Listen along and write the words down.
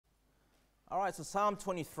All right, so Psalm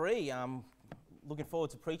 23, I'm looking forward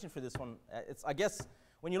to preaching for this one. I guess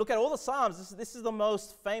when you look at all the Psalms, this is the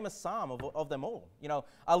most famous Psalm of them all. You know,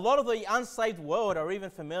 a lot of the unsaved world are even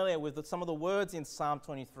familiar with some of the words in Psalm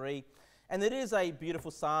 23. And it is a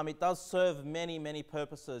beautiful Psalm. It does serve many, many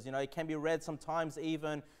purposes. You know, it can be read sometimes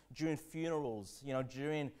even during funerals, you know,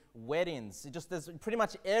 during weddings. There's pretty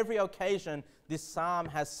much every occasion this Psalm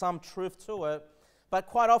has some truth to it. But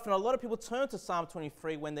quite often, a lot of people turn to Psalm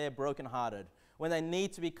 23 when they're brokenhearted, when they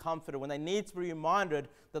need to be comforted, when they need to be reminded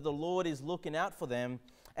that the Lord is looking out for them.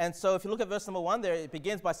 And so if you look at verse number 1 there, it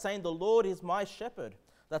begins by saying, "The Lord is my shepherd."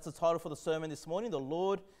 That's the title for the sermon this morning. The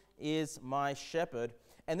Lord is my shepherd.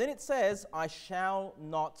 And then it says, "I shall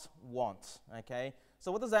not want." Okay? So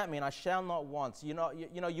what does that mean? I shall not want.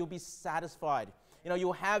 You'll be satisfied. You know,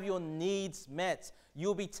 you'll have your needs met.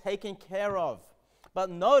 You'll be taken care of. But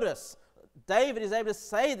notice, David is able to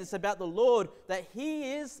say this about the Lord, that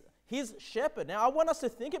he is his shepherd. Now, I want us to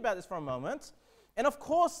think about this for a moment. And of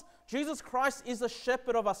course, Jesus Christ is the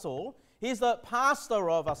shepherd of us all. He's the pastor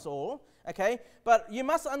of us all. Okay? But you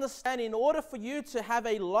must understand, in order for you to have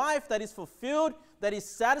a life that is fulfilled, that is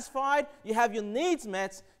satisfied, you have your needs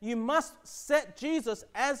met, you must set Jesus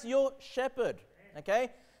as your shepherd.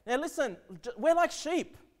 Okay? Now listen, we're like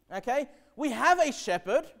sheep. Okay? We have a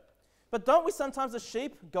shepherd. But don't we sometimes, as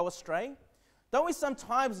sheep, go astray? Don't we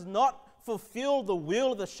sometimes not fulfill the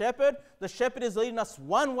will of the shepherd? The shepherd is leading us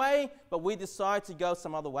one way, but we decide to go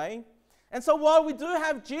some other way. And so while we do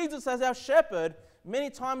have Jesus as our shepherd, many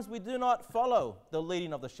times we do not follow the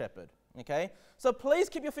leading of the shepherd. Okay? So please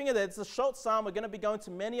keep your finger there. It's a short psalm. We're going to be going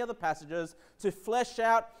to many other passages to flesh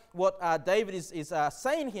out what David is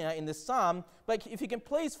saying here in this psalm. But if you can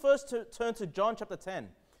please first turn to John chapter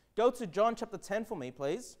 10. Go to John chapter 10 for me,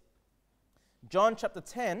 please. John chapter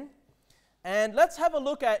 10, and let's have a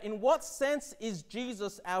look at in what sense is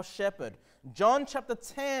Jesus our shepherd. John chapter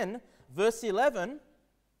 10, verse 11.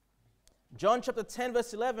 John chapter 10,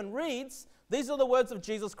 verse 11 reads, these are the words of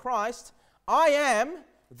Jesus Christ, "I am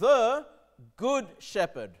the good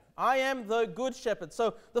shepherd." I am the good shepherd.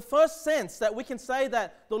 So the first sense that we can say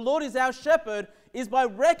that the Lord is our shepherd is by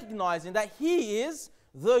recognizing that He is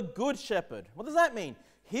the good shepherd. What does that mean?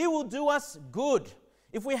 He will do us good.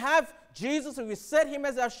 If we have Jesus, if we set Him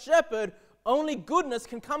as our shepherd, only goodness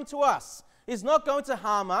can come to us. He's not going to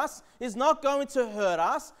harm us. He's not going to hurt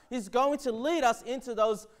us. He's going to lead us into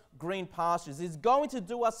those green pastures. He's going to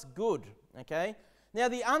do us good. Okay? Now,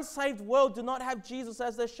 the unsaved world do not have Jesus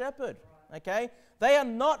as their shepherd. Okay? They are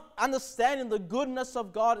not understanding the goodness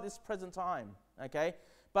of God at this present time. Okay?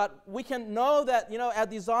 But we can know that, our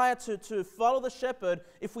desire to follow the shepherd,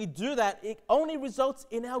 if we do that, it only results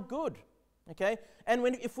in our good. Okay? And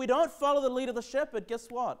if we don't follow the lead of the shepherd, guess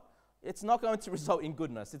what? It's not going to result in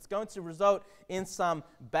goodness. It's going to result in some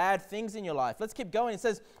bad things in your life. Let's keep going. It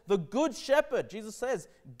says, "The good shepherd," Jesus says,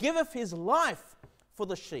 "giveth his life for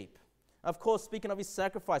the sheep." Of course, speaking of his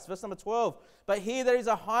sacrifice. Verse number 12, "But here there is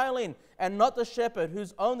a hireling, and not the shepherd,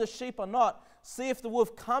 whose own the sheep are not. Seeth the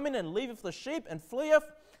wolf coming, and leaveth the sheep, and fleeth.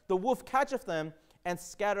 The wolf catcheth them, and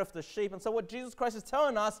scattereth the sheep." And so what Jesus Christ is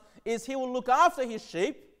telling us is He will look after His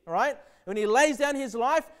sheep, right? When He lays down His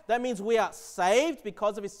life, that means we are saved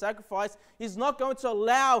because of His sacrifice. He's not going to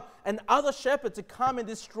allow another shepherd to come and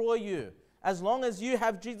destroy you as long as you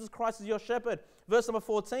have Jesus Christ as your shepherd. Verse number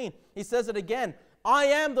 14, He says it again. "I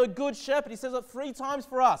am the good shepherd." He says it 3 times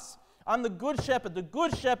for us. I'm the good shepherd, the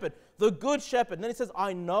good shepherd, the good shepherd. And then He says,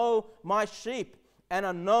 "I know my sheep and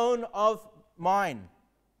are known of mine."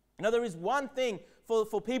 There is one thing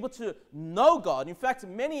for people to know God. In fact,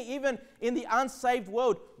 many, even in the unsaved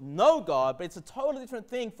world, know God, but it's a totally different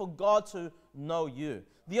thing for God to know you.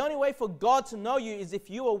 The only way for God to know you is if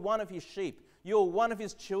you are one of His sheep. You are one of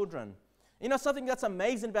His children. Something that's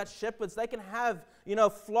amazing about shepherds, they can have,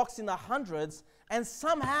 flocks in the hundreds, and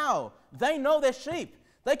somehow they know their sheep.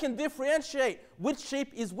 They can differentiate which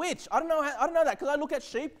sheep is which. I don't know that, because I look at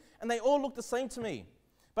sheep and they all look the same to me.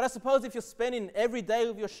 But I suppose if you're spending every day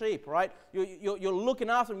with your sheep, right, you're looking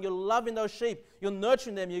after them, you're loving those sheep, you're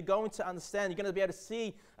nurturing them, you're going to understand, you're going to be able to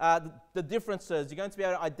see the differences, you're going to be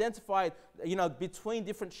able to identify, between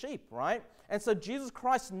different sheep, right? And so Jesus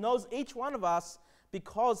Christ knows each one of us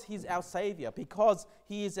because He's our Savior, because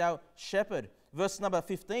He is our shepherd. Verse number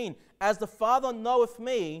 15, "As the Father knoweth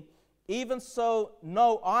me, even so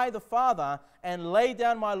know I the Father, and lay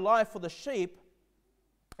down my life for the sheep."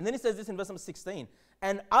 And then He says this in verse number 16,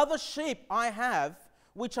 "And other sheep I have,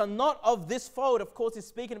 which are not of this fold." Of course, He's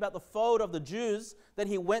speaking about the fold of the Jews that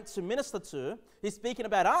He went to minister to. He's speaking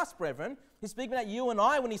about us, brethren. He's speaking about you and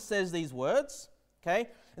I when He says these words. Okay?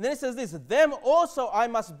 And then He says this, "Them also I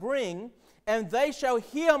must bring, and they shall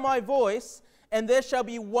hear my voice, and there shall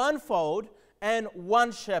be one fold and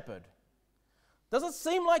one shepherd. Does it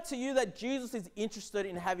seem like to you that Jesus is interested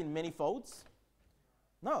in having many folds?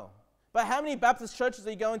 No. But how many Baptist churches are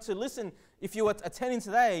you going to listen? If you were attending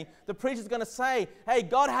today, the preacher's going to say, hey,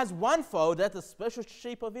 God has one fold, that's the special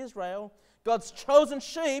sheep of Israel, God's chosen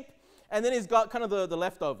sheep, and then he's got kind of the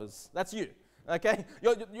leftovers. That's you, okay?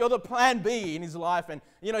 You're the plan B in his life, and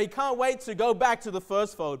he can't wait to go back to the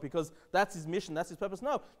first fold because that's his mission, that's his purpose.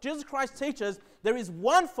 No, Jesus Christ teaches there is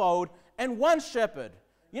one fold and one shepherd.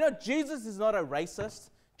 Jesus is not a racist.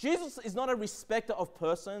 Jesus is not a respecter of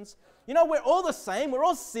persons. We're all the same. We're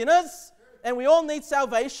all sinners, and we all need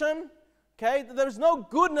salvation. Okay? There's no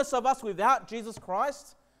goodness of us without Jesus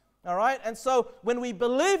Christ. All right? And so when we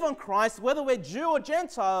believe on Christ, whether we're Jew or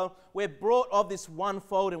Gentile, we're brought of this one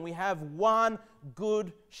fold, and we have one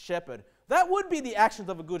good shepherd. That would be the actions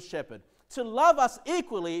of a good shepherd, to love us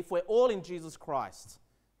equally if we're all in Jesus Christ.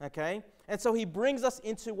 Okay? And so he brings us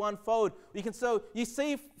into one fold. So you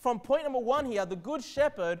see from point number 1 here, the good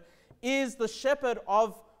shepherd is the shepherd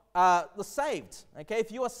of the saved. Okay?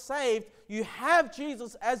 If you are saved, you have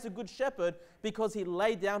Jesus as the good shepherd because he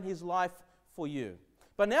laid down his life for you.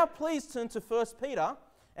 But now please turn to 1 Peter.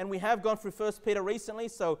 And we have gone through 1 Peter recently,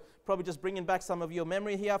 so probably just bringing back some of your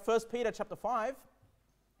memory here. 1 Peter chapter 5.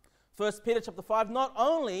 1 Peter chapter 5, not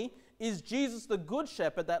only is Jesus the good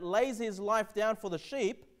shepherd that lays his life down for the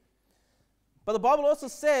sheep, but the Bible also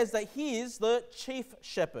says that he is the chief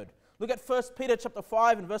shepherd. Look at 1 Peter chapter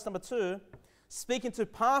 5 and verse number 2. Speaking to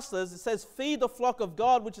pastors, it says, feed the flock of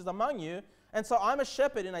God which is among you. And so I'm a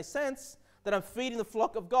shepherd in a sense that I'm feeding the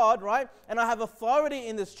flock of God, right? And I have authority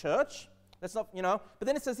in this church. That's not, But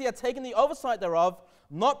then it says here, taking the oversight thereof,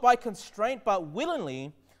 not by constraint but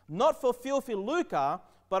willingly, not for filthy lucre,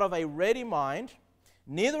 but of a ready mind,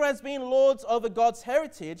 neither as being lords over God's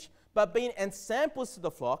heritage, but being ensamples to the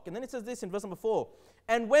flock. And then it says this in verse number 4.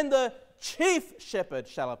 And when the chief shepherd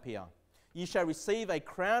shall appear, ye shall receive a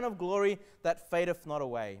crown of glory that fadeth not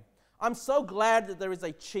away. I'm so glad that there is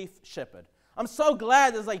a chief shepherd. I'm so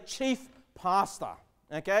glad there's a chief pastor,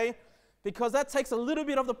 okay? Because that takes a little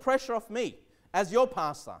bit of the pressure off me as your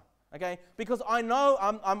pastor, okay? Because I know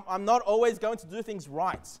I'm not always going to do things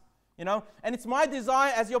right. And it's my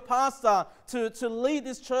desire as your pastor to lead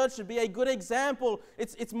this church, to be a good example.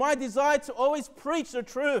 It's my desire to always preach the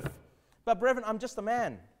truth. But brethren, I'm just a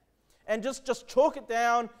man. And just chalk it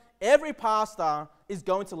down, every pastor is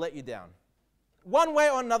going to let you down. One way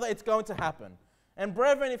or another, it's going to happen. And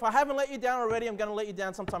brethren, if I haven't let you down already, I'm going to let you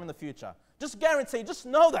down sometime in the future. Just guarantee, just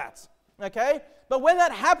know that, okay? But when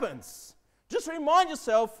that happens, just remind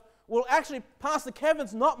yourself, well, actually, Pastor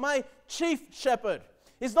Kevin's not my chief shepherd.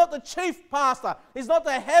 He's not the chief pastor. He's not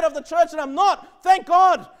the head of the church, and I'm not. Thank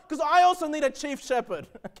God, because I also need a chief shepherd.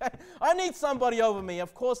 Okay, I need somebody over me.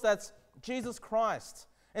 Of course, that's Jesus Christ.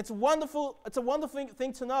 It's a wonderful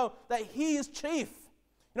thing to know that he is chief.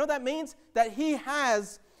 You know what that means? That he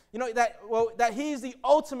has, that he is the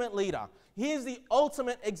ultimate leader. He is the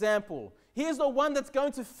ultimate example. He is the one that's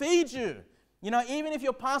going to feed you. Even if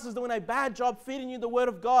your pastor's doing a bad job feeding you the word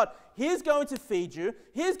of God, he's going to feed you.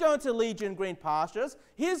 He's going to lead you in green pastures.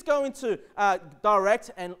 He's going to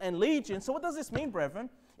direct and lead you. And so what does this mean, brethren?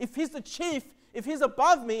 If he's the chief, if he's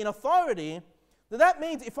above me in authority, then that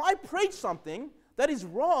means if I preach something that is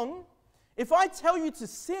wrong, if I tell you to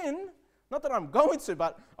sin, not that I'm going to,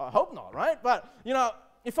 but I hope not, right? But,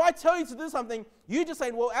 if I tell you to do something, you just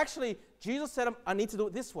say, well, actually, Jesus said I need to do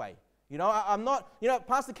it this way. I'm not,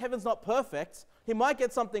 Pastor Kevin's not perfect. He might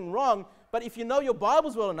get something wrong, but if you know your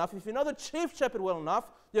Bibles well enough, if you know the chief shepherd well enough,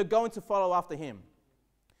 you're going to follow after him.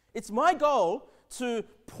 It's my goal to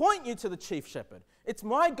point you to the chief shepherd. It's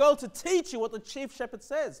my goal to teach you what the chief shepherd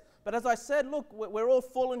says. But as I said, look, we're all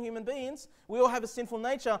fallen human beings. We all have a sinful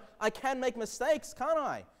nature. I can make mistakes, can't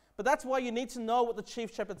I? But that's why you need to know what the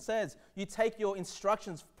chief shepherd says. You take your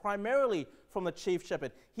instructions primarily from the chief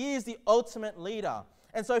shepherd. He is the ultimate leader.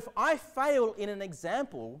 And so if I fail in an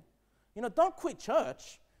example, don't quit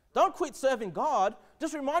church. Don't quit serving God.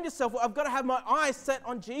 Just remind yourself, well, I've got to have my eyes set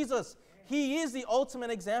on Jesus. He is the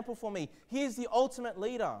ultimate example for me. He is the ultimate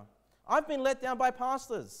leader. I've been let down by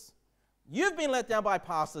pastors. You've been let down by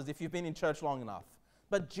pastors if you've been in church long enough.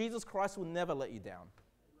 But Jesus Christ will never let you down.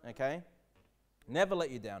 Okay? Never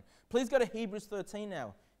let you down. Please go to Hebrews 13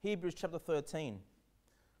 now. Hebrews chapter 13.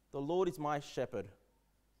 The Lord is my shepherd.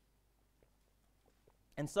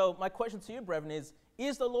 And so my question to you, brethren,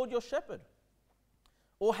 is the Lord your shepherd?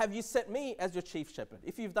 Or have you set me as your chief shepherd?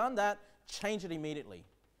 If you've done that, change it immediately.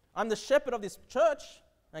 I'm the shepherd of this church.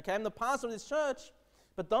 Okay, I'm the pastor of this church.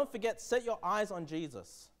 But don't forget, set your eyes on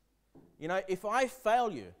Jesus. If I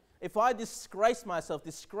fail you, if I disgrace myself,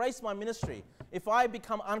 disgrace my ministry, if I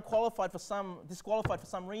become disqualified for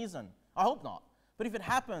some reason, I hope not. But if it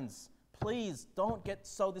happens, please don't get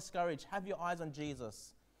so discouraged. Have your eyes on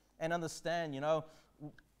Jesus and understand,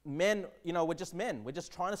 men, we're just men. We're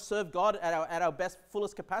just trying to serve God at our best,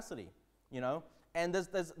 fullest capacity, And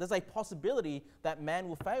there's a possibility that man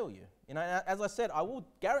will fail you. And as I said, I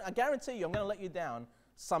guarantee you I'm going to let you down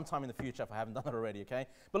sometime in the future if I haven't done it already, okay?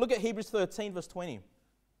 But look at Hebrews 13, verse 20.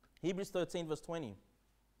 Hebrews 13, verse 20.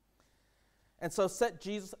 And so set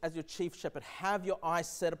Jesus as your chief shepherd. Have your eyes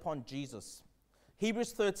set upon Jesus.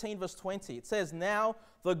 Hebrews 13, verse 20. It says, now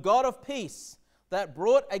the God of peace that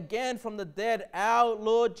brought again from the dead our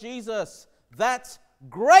Lord Jesus, that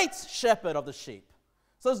great shepherd of the sheep.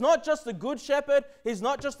 So it's not just the good shepherd, he's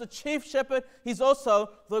not just the chief shepherd, he's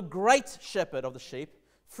also the great shepherd of the sheep.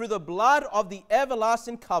 Through the blood of the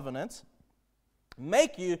everlasting covenant,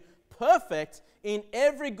 make you perfect in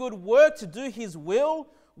every good work to do his will,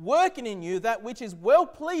 working in you that which is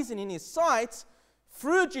well-pleasing in his sight,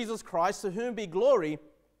 through Jesus Christ, to whom be glory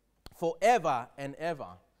forever and ever.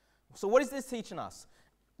 So what is this teaching us?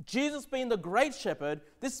 Jesus being the great shepherd,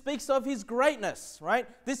 this speaks of his greatness, right?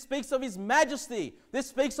 This speaks of his majesty. This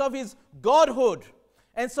speaks of his godhood.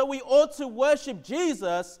 And so we ought to worship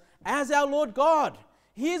Jesus as our Lord God.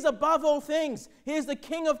 He is above all things. He is the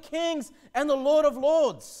King of kings and the Lord of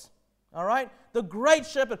lords. All right? The great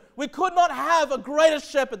shepherd. We could not have a greater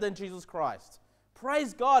shepherd than Jesus Christ.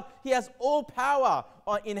 Praise God. He has all power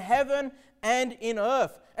in heaven and in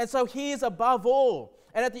earth. And so he is above all.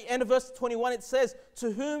 And at the end of verse 21, it says,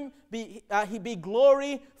 to whom he be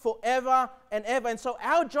glory forever and ever. And so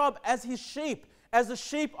our job as his sheep, as the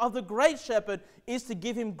sheep of the great shepherd, is to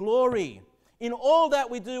give him glory. In all that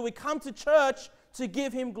we do, we come to church to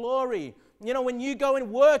give him glory. When you go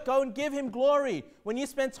and work, go and give him glory. When you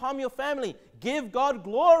spend time with your family, give God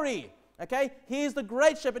glory. Okay? He is the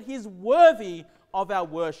great shepherd. He's worthy of our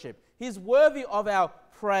worship. He's worthy of our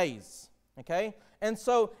praise. Okay? And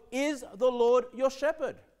so, is the Lord your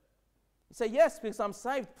shepherd? You say, yes, because I'm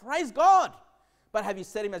saved. Praise God. But have you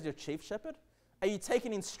set him as your chief shepherd? Are you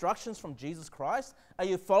taking instructions from Jesus Christ? Are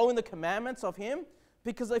you following the commandments of him?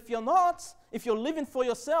 Because if you're not, if you're living for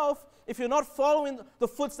yourself, if you're not following the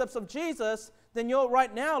footsteps of Jesus, then you're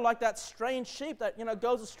right now like that strange sheep that,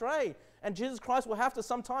 goes astray. And Jesus Christ will have to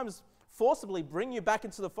sometimes forcibly bring you back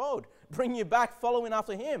into the fold, bring you back following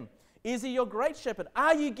after him. Is he your great shepherd?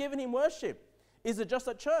 Are you giving him worship? Is it just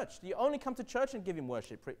at church? Do you only come to church and give him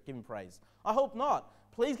worship, give him praise? I hope not.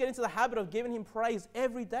 Please get into the habit of giving him praise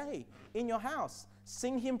every day in your house.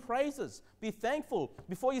 Sing him praises. Be thankful.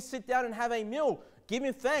 Before you sit down and have a meal, give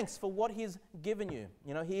him thanks for what he's given you.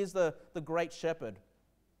 He is the great shepherd.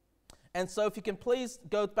 And so if you can please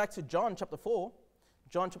go back to John chapter 4.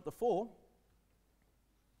 John chapter 4.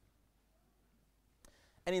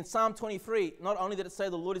 And in Psalm 23, not only did it say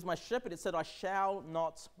the Lord is my shepherd, it said I shall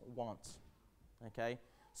not want. Okay?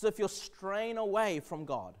 So if you're straying away from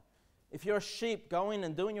God, if you're a sheep going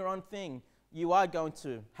and doing your own thing, you are going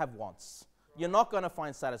to have wants. You're not going to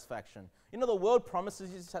find satisfaction. The world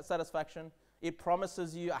promises you satisfaction. It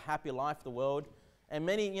promises you a happy life, the world. And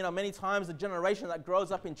many times the generation that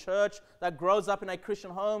grows up in church, that grows up in a Christian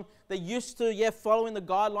home, they're used to, following the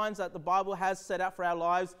guidelines that the Bible has set out for our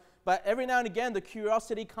lives. But every now and again, the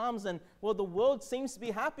curiosity comes and, the world seems to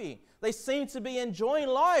be happy. They seem to be enjoying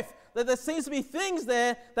life. That there seems to be things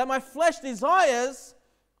there that my flesh desires.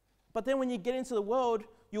 But then when you get into the world,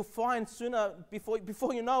 you'll find sooner,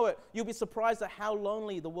 before you know it, you'll be surprised at how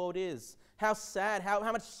lonely the world is, how sad, how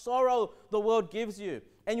much sorrow the world gives you.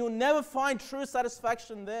 And you'll never find true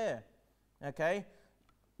satisfaction there. Okay?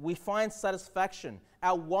 We find satisfaction.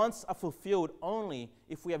 Our wants are fulfilled only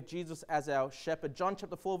if we have Jesus as our shepherd. John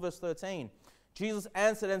chapter 4, verse 13. Jesus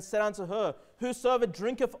answered and said unto her, whosoever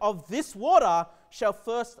drinketh of this water shall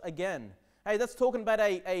thirst again. Hey, that's talking about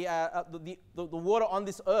the water on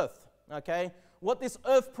this earth. Okay? What this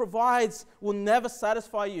earth provides will never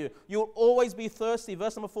satisfy you. You'll always be thirsty.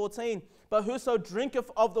 Verse number 14. But whoso drinketh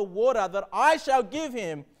of the water that I shall give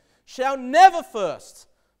him shall never thirst.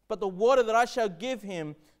 But the water that I shall give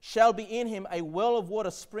him shall be in him a well of water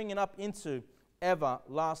springing up into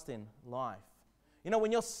everlasting life.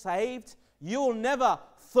 When you're saved, you will never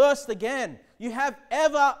thirst again. You have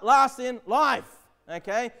everlasting life.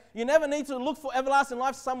 Okay? You never need to look for everlasting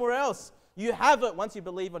life somewhere else. You have it once you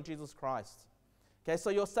believe on Jesus Christ. Okay, so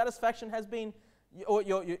your satisfaction has been, or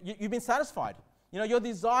you've been satisfied. Your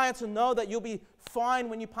desire to know that you'll be fine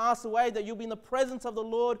when you pass away, that you'll be in the presence of the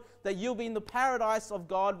Lord, that you'll be in the paradise of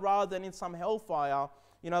God rather than in some hellfire,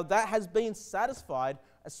 that has been satisfied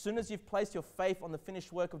as soon as you've placed your faith on the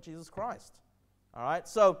finished work of Jesus Christ. All right,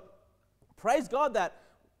 so Praise God that,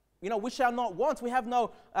 we shall not want. We have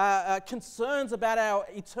no concerns about our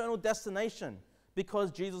eternal destination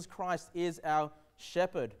because Jesus Christ is our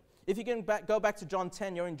shepherd. If you can go back to John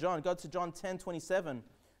 10, you're in John. Go to John 10:27.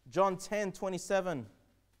 John 10:27.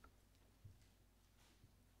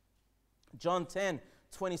 John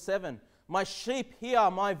 10:27. My sheep hear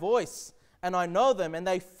my voice, and I know them, and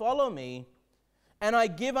they follow me. And I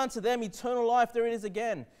give unto them eternal life. There it is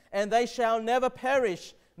again. And they shall never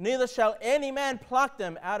perish, neither shall any man pluck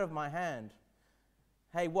them out of my hand.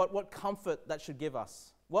 Hey, what comfort that should give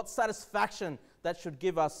us. What satisfaction that should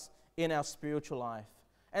give us in our spiritual life.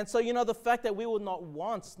 And so, the fact that we will not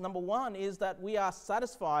want, number one, is that we are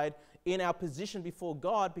satisfied in our position before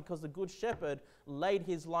God because the good shepherd laid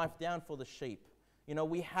his life down for the sheep.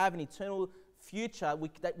 We have an eternal future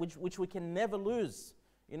which we can never lose.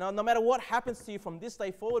 No matter what happens to you from this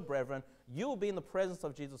day forward, brethren, you will be in the presence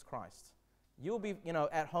of Jesus Christ. You will be,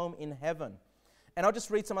 at home in heaven. And I'll just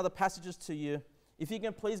read some other passages to you. If you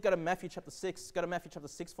can please go to Matthew chapter 6. Go to Matthew chapter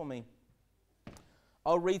 6 for me.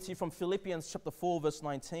 I'll read to you from Philippians chapter 4, verse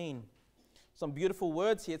 19. Some beautiful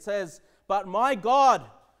words here. It says, but my God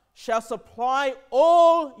shall supply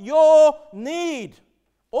all your need,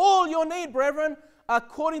 brethren,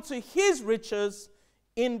 according to his riches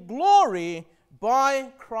in glory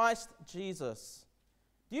by Christ Jesus.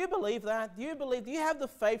 Do you believe that? Do you have the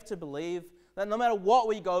faith to believe that no matter what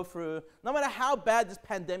we go through, no matter how bad this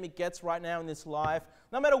pandemic gets right now in this life,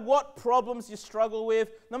 no matter what problems you struggle with,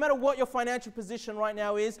 no matter what your financial position right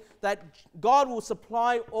now is, that God will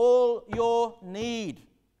supply all your need?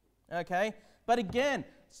 Okay? But again,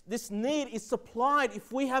 this need is supplied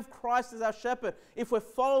if we have Christ as our shepherd, if we're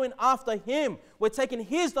following after him, we're taking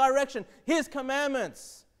his direction, his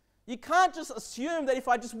commandments. You can't just assume that if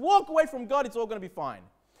I just walk away from God, it's all going to be fine.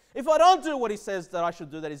 If I don't do what he says that I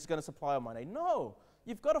should do, that he's going to supply all my need. No,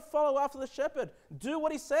 you've got to follow after the shepherd. Do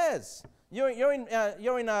what he says. You're in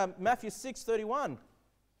Matthew 6:31.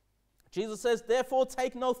 Jesus says, therefore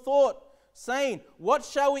take no thought, saying, what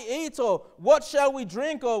shall we eat, or what shall we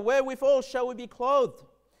drink, or wherewithal shall we be clothed?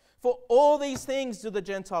 For all these things do the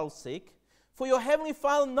Gentiles seek. For your heavenly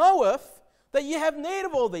Father knoweth that you have need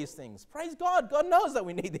of all these things. Praise God. God knows that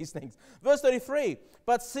we need these things. Verse 33,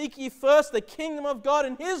 but seek ye first the kingdom of God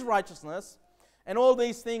and his righteousness, and all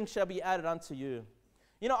these things shall be added unto you.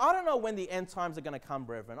 I don't know when the end times are going to come,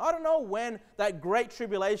 brethren. I don't know when that great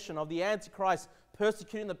tribulation of the Antichrist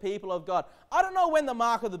persecuting the people of God. I don't know when the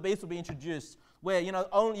mark of the beast will be introduced, where, you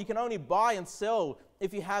can only buy and sell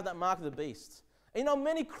if you have that mark of the beast.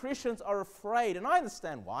 Many Christians are afraid, and I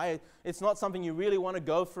understand why. It's not something you really want to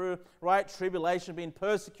go through, right? Tribulation, being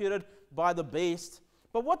persecuted by the beast.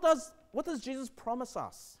 But what does Jesus promise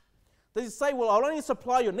us? Does he say, well, I'll only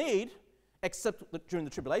supply your need except during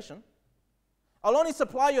the tribulation? I'll only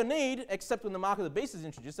supply your need except when the mark of the beast is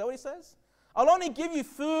introduced. Is that what he says? I'll only give you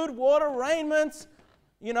food, water, raiment,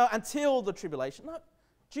 until the tribulation. No,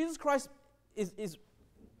 Jesus Christ is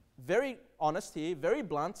very honest here, very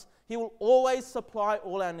blunt. He will always supply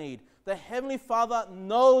all our need. The Heavenly Father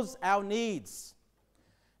knows our needs.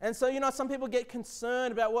 And so, some people get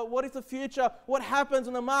concerned about what if the future, what happens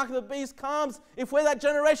when the mark of the beast comes? If we're that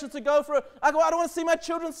generation to go through, I don't want to see my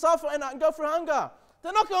children suffer and go through hunger.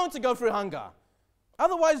 They're not going to go through hunger.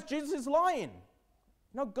 Otherwise, Jesus is lying.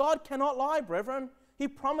 God cannot lie, brethren. He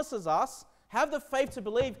promises us, have the faith to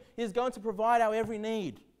believe he's going to provide our every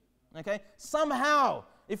need. Okay? Somehow,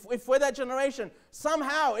 if we're that generation,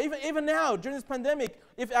 somehow, even now, during this pandemic,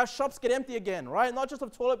 if our shops get empty again, right? Not just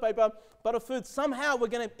of toilet paper, but of food, somehow we're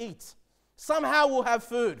going to eat. Somehow we'll have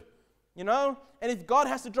food, And if God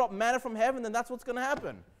has to drop manna from heaven, then that's what's going to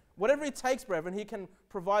happen. Whatever it takes, brethren, he can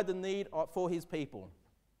provide the need for his people.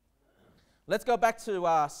 Let's go back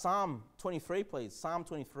to Psalm 23, please. Psalm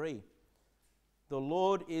 23. The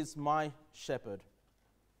Lord is my shepherd.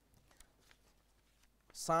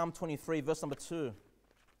 Psalm 23, verse number 2.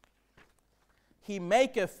 He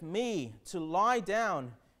maketh me to lie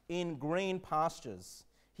down in green pastures.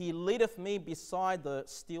 He leadeth me beside the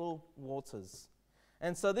still waters.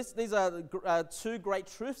 And so these are two great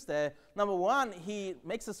truths there. Number one, he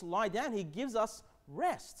makes us lie down. He gives us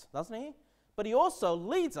rest, doesn't he? But he also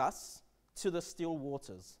leads us to the still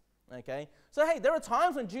waters. Okay? So, hey, there are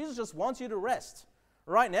times when Jesus just wants you to rest.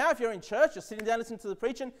 Right now, if you're in church, you're sitting down listening to the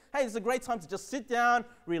preaching, hey, it's a great time to just sit down,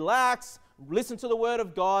 relax, listen to the Word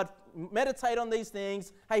of God, meditate on these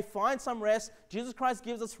things. Hey, find some rest. Jesus Christ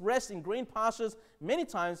gives us rest in green pastures many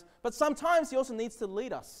times, but sometimes he also needs to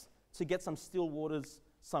lead us to get some still waters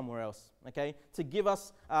somewhere else, okay? To give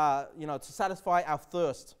us, to satisfy our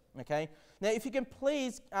thirst, okay? Now, if you can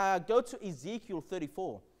please go to Ezekiel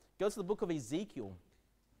 34. Go to the book of Ezekiel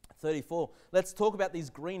 34. Let's talk about these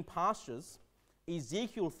green pastures.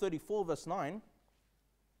 Ezekiel 34 verse 9.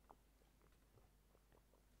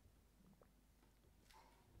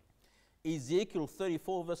 Ezekiel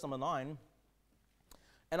 34 verse number 9.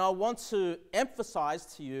 And I want to emphasize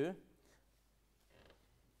to you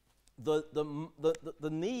the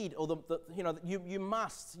need, or you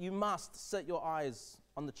must set your eyes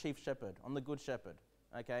on the chief shepherd, on the good shepherd.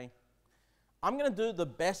 Okay, I'm going to do the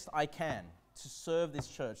best I can to serve this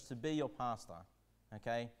church, to be your pastor.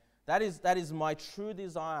 Okay, that is my true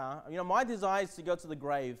desire. My desire is to go to the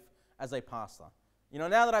grave as a pastor. Now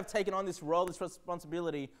that I've taken on this role, this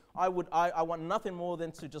responsibility, I want nothing more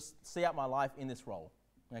than to just see out my life in this role.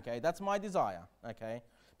 Okay, that's my desire. Okay,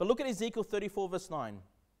 but look at Ezekiel 34 verse 9.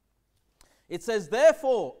 It says,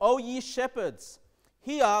 "Therefore, O ye shepherds,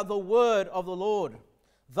 hear the word of the Lord.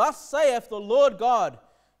 Thus saith the Lord God,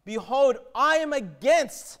 Behold, I am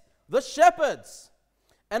against the shepherds,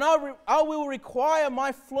 and I will require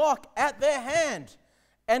my flock at their hand,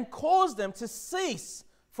 and cause them to cease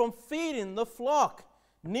from feeding the flock.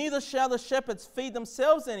 Neither shall the shepherds feed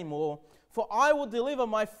themselves anymore, for I will deliver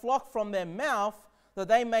my flock from their mouth, that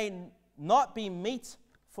they may not be meat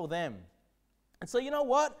for them." And so you know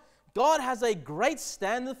what? God has a great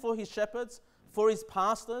standard for his shepherds, for his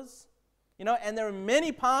pastors. And there are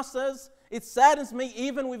many pastors, it saddens me,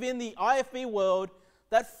 even within the IFB world,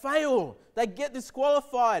 that fail, they get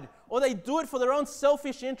disqualified, or they do it for their own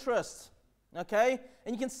selfish interests. Okay?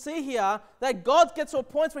 And you can see here that God gets to a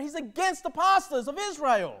point where he's against the pastors of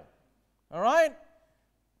Israel. All right?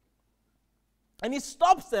 And he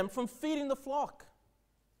stops them from feeding the flock.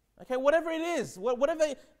 Okay, whatever it is, whatever,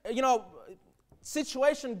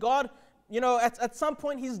 situation, God, at some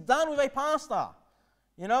point he's done with a pastor.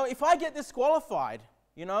 If I get disqualified,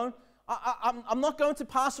 I'm not going to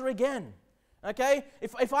pastor again. Okay?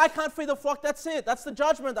 If I can't feed the flock, that's it. That's the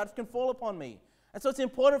judgment that can fall upon me. And so it's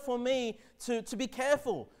important for me to be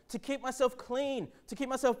careful, to keep myself clean, to keep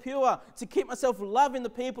myself pure, to keep myself loving the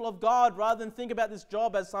people of God, rather than think about this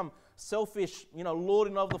job as some selfish,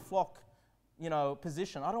 lording of the flock,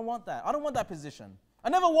 position. I don't want that. I don't want that position. I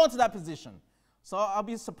never wanted that position. So I'll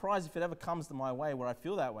be surprised if it ever comes to my way where I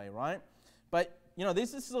feel that way, right? But,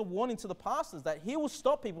 this is a warning to the pastors that he will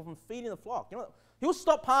stop people from feeding the flock. He will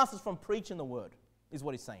stop pastors from preaching the word, is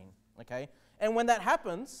what he's saying, okay? And when that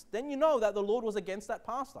happens, then you know that the Lord was against that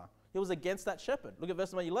pastor. He was against that shepherd. Look at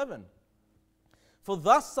verse number 11. "For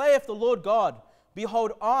thus saith the Lord God,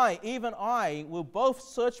 Behold, I, even I, will both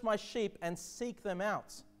search my sheep and seek them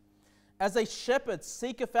out. As a shepherd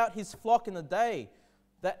seeketh out his flock in the day,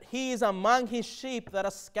 that he is among his sheep that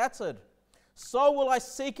are scattered. So will I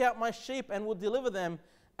seek out my sheep and will deliver them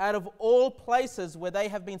out of all places where they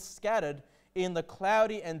have been scattered in the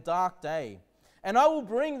cloudy and dark day. And I will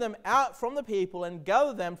bring them out from the people and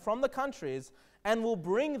gather them from the countries and will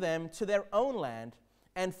bring them to their own land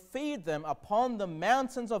and feed them upon the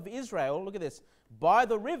mountains of Israel." Look at this. "By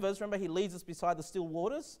the rivers," remember he leads us beside the still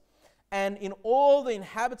waters, "and in all the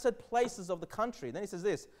inhabited places of the country." Then he says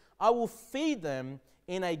this, "I will feed them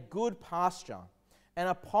in a good pasture, and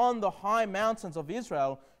upon the high mountains of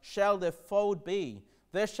Israel shall their fold be.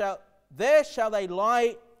 There shall they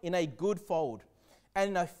lie in a good fold, and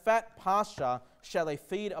in a fat pasture shall they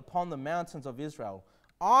feed upon the mountains of Israel.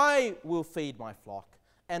 I will feed my flock,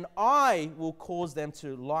 and I will cause them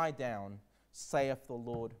to lie down, saith the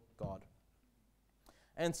Lord God."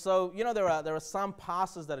 And so, there are some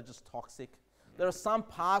pastors that are just toxic. There are some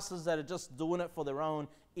pastors that are just doing it for their own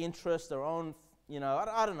interest, their own,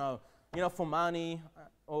 I don't know, for money,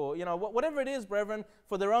 or, whatever it is, brethren,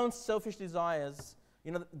 for their own selfish desires.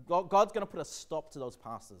 God's going to put a stop to those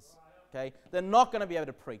pastors. Okay? They're not going to be able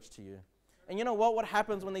to preach to you. And you know what? What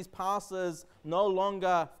happens when these pastors no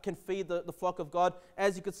longer can feed the flock of God?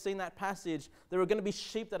 As you could see in that passage, there are going to be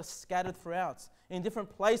sheep that are scattered throughout in different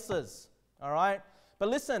places. All right? But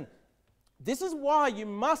listen, this is why you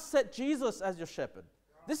must set Jesus as your shepherd.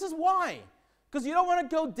 This is why. Because you don't want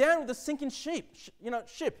to go down with the sinking ship,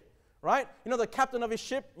 right? The captain of his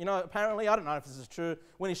ship, apparently, I don't know if this is true,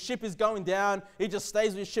 when his ship is going down, he just stays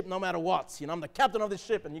with his ship no matter what. I'm the captain of this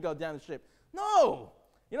ship, and you go down the ship. No.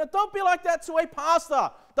 Don't be like that to a pastor.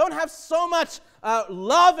 Don't have so much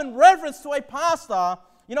love and reverence to a pastor,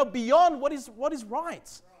 beyond what is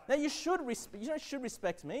right. Now, you should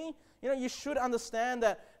respect me. You should understand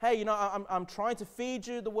that, hey, I'm trying to feed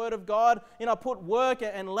you the word of God. I put work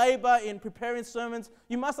and labor in preparing sermons.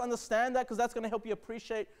 You must understand that, because that's going to help you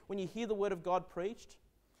appreciate when you hear the word of God preached.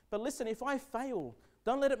 But listen, if I fail,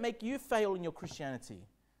 don't let it make you fail in your Christianity.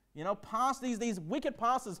 These wicked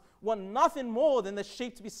pastors want nothing more than the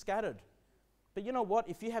sheep to be scattered. But you know what?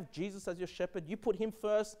 If you have Jesus as your shepherd, you put him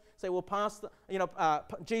first. Say, well, pastor,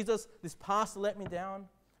 Jesus, this pastor let me down.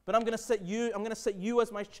 But I'm going to set you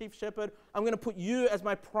as my chief shepherd. I'm going to put you as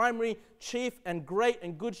my primary chief and great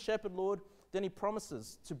and good shepherd, Lord. Then he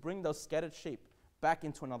promises to bring those scattered sheep back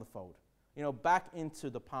into another fold. Back into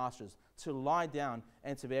the pastures, to lie down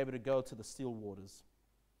and to be able to go to the still waters.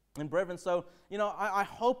 And brethren, so, I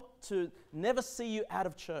hope to never see you out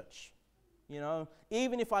of church.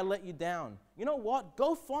 Even if I let you down. You know what?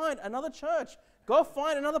 Go find another church. Go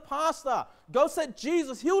find another pastor. Go set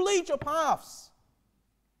Jesus. He'll lead your paths.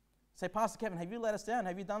 Say, Pastor Kevin, have you let us down?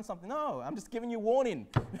 Have you done something? No, I'm just giving you warning.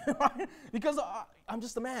 Right? Because I'm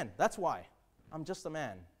just a man. That's why. I'm just a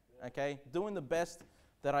man. Okay? Doing the best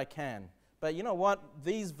that I can. But you know what?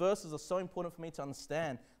 These verses are so important for me to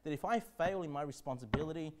understand that if I fail in my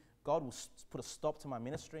responsibility, God will put a stop to my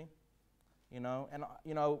ministry.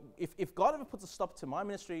 If God ever puts a stop to my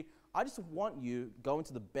ministry, I just want you going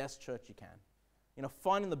to the best church you can.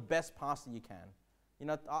 Finding the best pastor you can.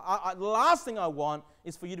 The last thing I want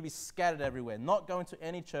is for you to be scattered everywhere, not going to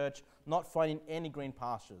any church, not finding any green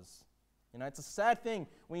pastures. It's a sad thing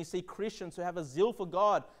when you see Christians who have a zeal for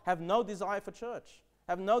God, have no desire for church,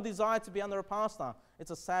 have no desire to be under a pastor.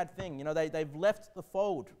 It's a sad thing. They've left the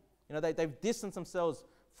fold. They've distanced themselves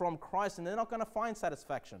from Christ, and they're not going to find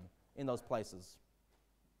satisfaction in those places.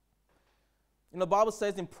 The Bible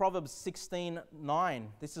says in Proverbs 16:9,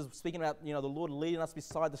 this is speaking about the Lord leading us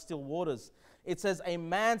beside the still waters. It says, a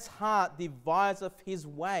man's heart deviseth his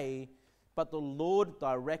way, but the Lord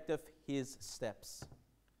directeth his steps.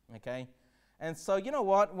 Okay? And so you know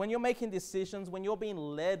what? When you're making decisions, when you're being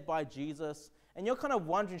led by Jesus, and you're kind of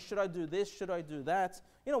wondering, should I do this? Should I do that?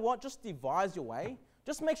 You know what? Just devise your way.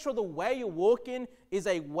 Just make sure the way you walk in is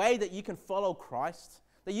a way that you can follow Christ,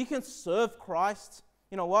 that you can serve Christ.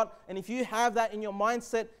 You know what? And if you have that in your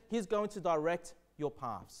mindset, he's going to direct your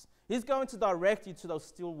paths. He's going to direct you to those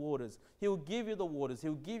still waters. He'll give you the waters.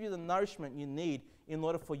 He'll give you the nourishment you need in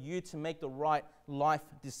order for you to make the right life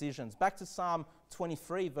decisions. Back to Psalm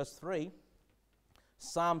 23, verse 3.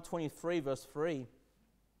 Psalm 23, verse 3.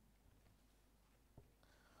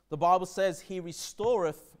 The Bible says, he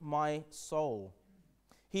restoreth my soul.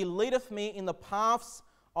 He leadeth me in the paths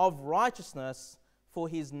of righteousness for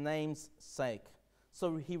his name's sake.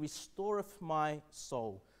 So he restoreth my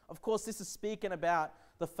soul. Of course, this is speaking about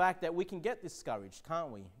the fact that we can get discouraged,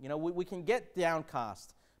 can't we? We can get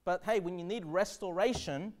downcast. But hey, when you need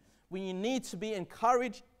restoration, when you need to be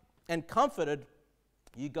encouraged and comforted,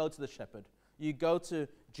 you go to the shepherd. You go to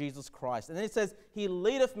Jesus Christ. And then it says, he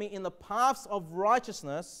leadeth me in the paths of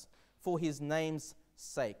righteousness for his name's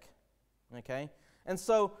sake. Okay? And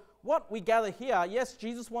so what we gather here, yes,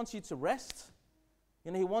 Jesus wants you to rest.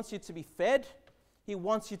 He wants you to be fed. He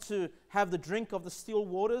wants you to have the drink of the still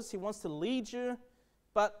waters. He wants to lead you.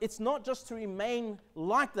 But it's not just to remain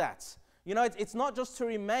like that. It's not just to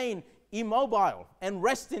remain immobile and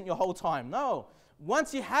resting your whole time. No.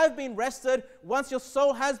 Once you have been rested, once your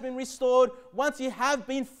soul has been restored, once you have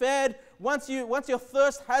been fed, once your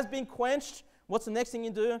thirst has been quenched, what's the next thing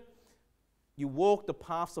you do? You walk the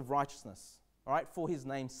paths of righteousness, all right, for his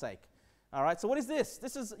name's sake. All right, so what is this?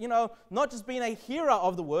 This is, not just being a hearer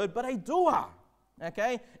of the word, but a doer.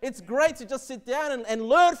 Okay? It's great to just sit down and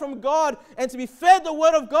learn from God and to be fed the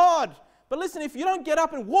word of God. But listen, if you don't get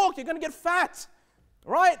up and walk, you're going to get fat.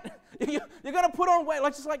 Right? You're going to put on weight.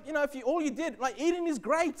 If all you did, eating is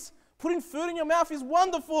great. Putting food in your mouth is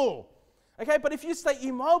wonderful. Okay? But if you stay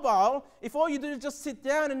immobile, if all you do is just sit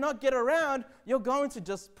down and not get around, you're going to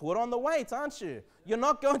just put on the weight, aren't you? You're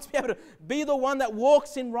not going to be able to be the one that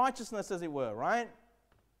walks in righteousness, as it were, right?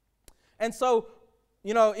 And so,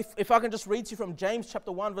 if I can just read to you from James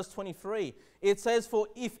chapter 1, verse 23, it says, for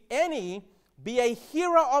if any be a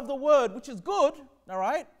hearer of the word, which is good, all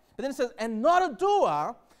right? But then it says, and not a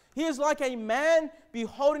doer, he is like a man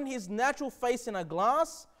beholding his natural face in a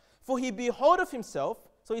glass, for he beholdeth himself,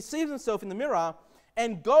 so he sees himself in the mirror,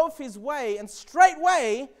 and goeth his way, and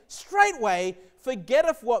straightway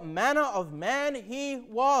forgetteth what manner of man he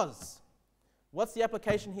was. What's the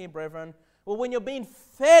application here, brethren? Well, when you're being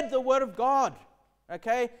fed the word of God,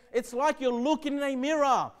 okay, it's like you're looking in a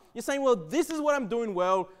mirror. You're saying, well, this is what I'm doing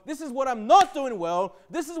well. This is what I'm not doing well.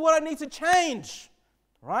 This is what I need to change,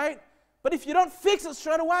 right? But if you don't fix it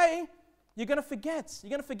straight away, you're going to forget. You're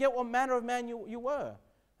going to forget what manner of man you were,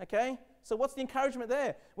 okay? So what's the encouragement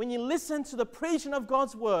there? When you listen to the preaching of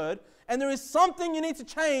God's word and there is something you need to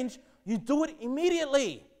change, you do it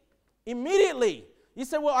immediately. Immediately. You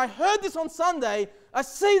say, well, I heard this on Sunday. I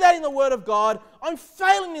see that in the word of God. I'm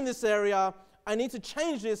failing in this area. I need to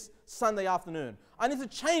change this Sunday afternoon. I need to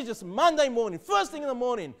change this Monday morning, first thing in the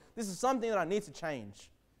morning. This is something that I need to change.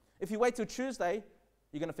 If you wait till Tuesday,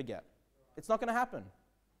 you're going to forget. It's not going to happen.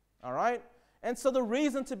 All right? And so the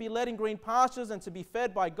reason to be led in green pastures and to be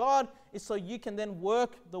fed by God is so you can then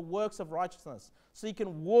work the works of righteousness. So you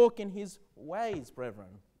can walk in his ways,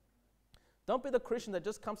 brethren. Don't be the Christian that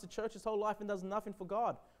just comes to church his whole life and does nothing for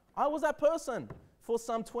God. I was that person for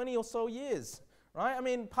some 20 or so years, right? I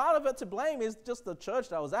mean, part of it to blame is just the church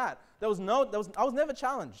that I was at. I was never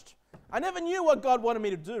challenged. I never knew what God wanted me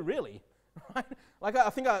to do, really. Right? Like I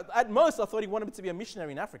think at most I thought he wanted me to be a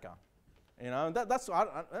missionary in Africa. You know,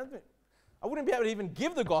 I wouldn't be able to even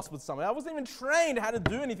give the gospel to somebody. I wasn't even trained how to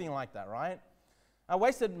do anything like that, right? I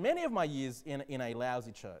wasted many of my years in a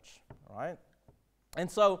lousy church, right? And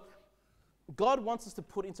so God wants us to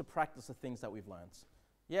put into practice the things that we've learned.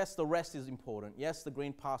 Yes, the rest is important. Yes, the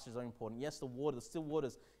green pastures are important. Yes, the water, the still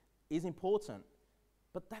waters is important.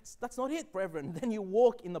 But that's not it, brethren. Then you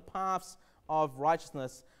walk in the paths of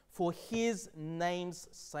righteousness for his name's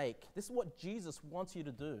sake. This is what Jesus wants you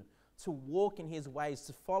to do. To walk in his ways,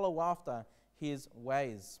 to follow after his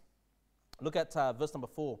ways. Look at verse number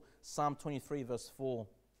 4, Psalm 23, verse 4.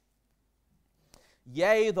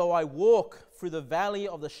 Yea, though I walk through the valley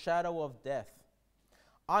of the shadow of death,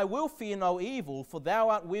 I will fear no evil, for thou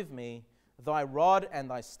art with me. Thy rod and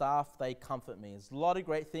thy staff, they comfort me. There's a lot of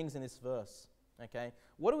great things in this verse. Okay,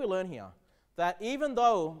 what do we learn here? That even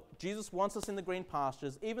though Jesus wants us in the green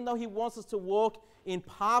pastures, even though he wants us to walk in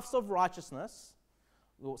paths of righteousness,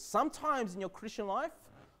 sometimes in your Christian life,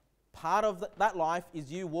 part of that life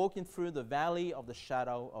is you walking through the valley of the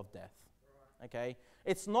shadow of death. Okay?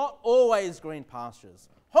 It's not always green pastures.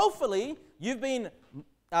 Hopefully, you've been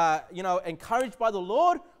encouraged by the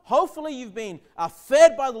Lord. Hopefully, you've been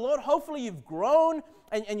fed by the Lord. Hopefully, you've grown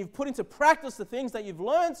and you've put into practice the things that you've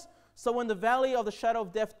learned. So when the valley of the shadow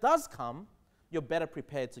of death does you're better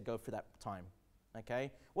prepared to go through that time.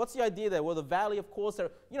 Okay? What's the idea there? Well, the valley, of course,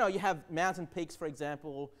 you have mountain peaks, for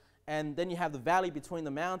example, and then you have the valley between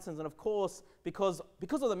the mountains. And of course, because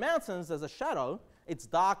of the mountains, there's a shadow. It's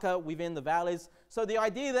darker within the valleys. So the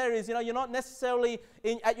idea there is, you're not necessarily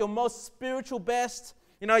at your most spiritual best.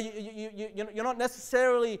 You're not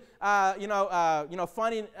necessarily,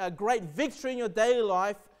 finding a great victory in your daily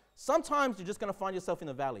life. Sometimes you're just going to find yourself in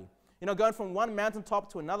the valley. Going from one mountaintop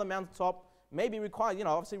to another mountaintop maybe requires you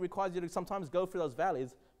to sometimes go through those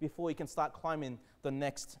valleys before you can start climbing the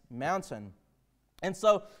next mountain. And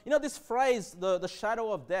so, this phrase, the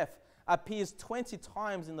shadow of death, appears 20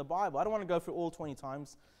 times in the Bible. I don't want to go through all 20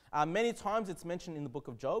 times. Many times it's mentioned in the book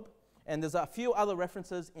of Job, and there's a few other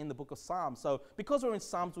references in the book of Psalms. So because we're in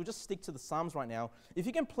Psalms, we'll just stick to the Psalms right now. If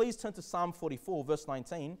you can please turn to Psalm 44, verse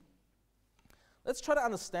 19. Let's try to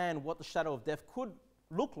understand what the shadow of death could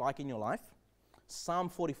look like in your life. Psalm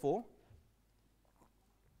 44.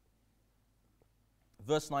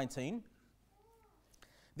 Verse 19.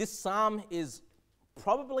 This psalm is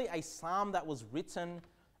probably a psalm that was written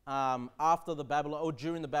after the Babylon or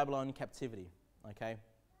during the Babylonian captivity. Okay,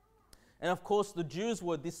 and of course the Jews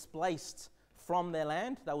were displaced from their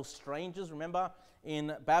land. They were strangers, remember,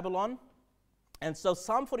 in Babylon. And so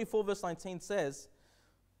Psalm 44 verse 19 says,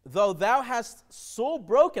 "Though thou hast sore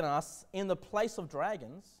broken us in the place of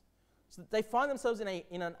dragons," so they find themselves in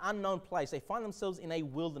an unknown place. They find themselves in a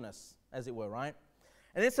wilderness, as it were, right?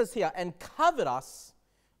 And it says here, "and covered us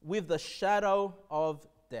with the shadow of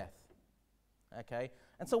death." Okay?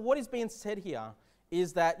 And so what is being said here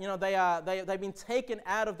is that, they've been taken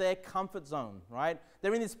out of their comfort zone, right?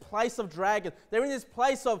 They're in this place of dragons. They're in this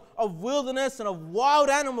place of wilderness and of wild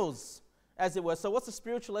animals, as it were. So what's the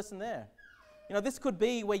spiritual lesson there? This could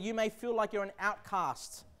be where you may feel like you're an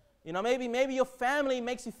outcast. Maybe your family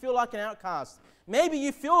makes you feel like an outcast. Maybe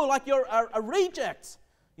you feel like you're a reject.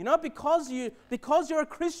 Because you're a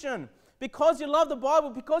Christian, because you love the Bible,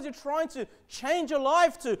 because you're trying to change your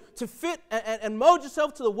life to fit and mold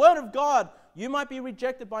yourself to the Word of God, you might be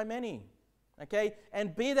rejected by many, okay?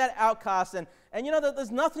 And be that outcast. And that there's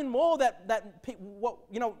nothing more that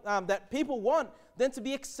people want than to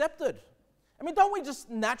be accepted. I mean, don't we just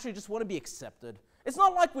naturally just want to be accepted? It's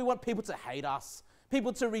not like we want people to hate us,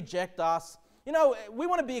 people to reject us. We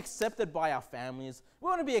want to be accepted by our families. We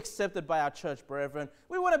want to be accepted by our church brethren.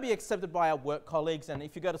 We want to be accepted by our work colleagues. And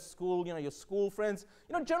if you go to school, your school friends,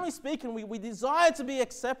 generally speaking, we desire to be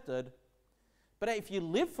accepted. But if you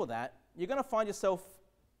live for that, you're going to find yourself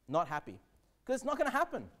not happy. Because it's not going to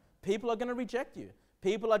happen. People are going to reject you.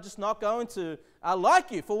 People are just not going to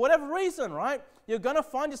like you for whatever reason, right? You're going to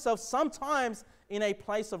find yourself sometimes in a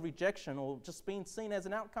place of rejection or just being seen as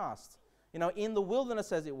an outcast. In the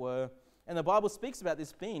wilderness, as it were. And the Bible speaks about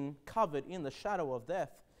this being covered in the shadow of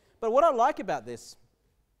death. But what I like about this,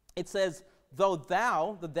 it says, though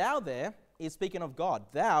thou, the thou there is speaking of God,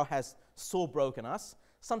 thou hast sore broken us.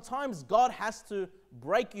 Sometimes God has to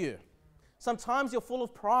break you. Sometimes you're full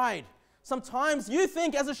of pride. Sometimes you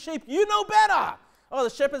think as a sheep, you know better. Oh, the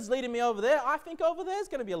shepherd's leading me over there. I think over there is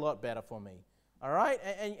going to be a lot better for me. All right?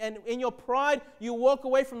 And in your pride, you walk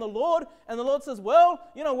away from the Lord, and the Lord says, well,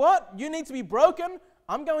 you know what? You need to be broken.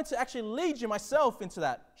 I'm going to actually lead you myself into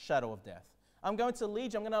that shadow of death. I'm going to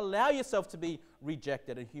lead you. I'm going to allow yourself to be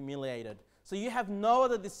rejected and humiliated. So you have no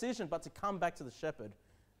other decision but to come back to the shepherd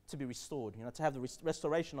to be restored, to have the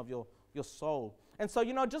restoration of your soul. And so,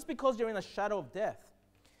 just because you're in a shadow of death,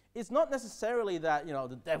 it's not necessarily that,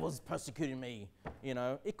 the devil's persecuting me.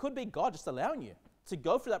 It could be God just allowing you to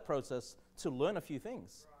go through that process to learn a few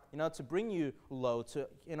things, to bring you low, to,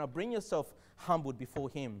 bring yourself humbled before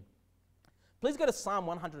him. Please go to Psalm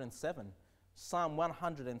 107. Psalm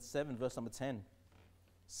 107, verse number 10.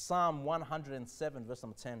 Psalm 107, verse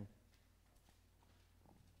number 10.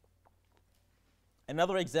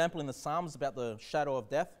 Another example in the Psalms about the shadow of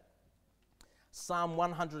death. Psalm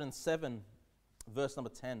 107, verse number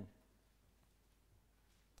 10.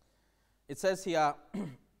 It says here,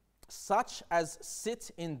 such as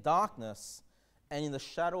sit in darkness and in the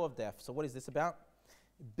shadow of death. So what is this about?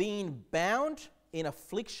 Being bound in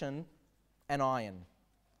affliction and iron.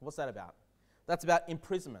 What's that about? That's about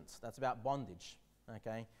imprisonment. That's about bondage.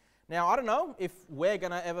 Okay. Now, I don't know if we're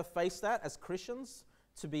going to ever face that as Christians,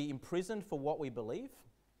 to be imprisoned for what we believe.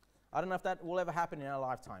 I don't know if that will ever happen in our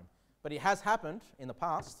lifetime. But it has happened in the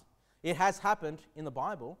past. It has happened in the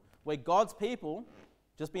Bible, where God's people,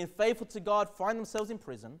 just being faithful to God, find themselves in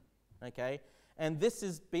prison. Okay. And this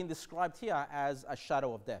is being described here as a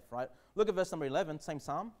shadow of death, right? Look at verse number 11, same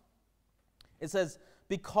psalm. It says,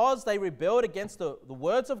 because they rebelled against the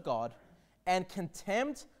words of God and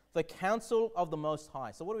contemned the counsel of the Most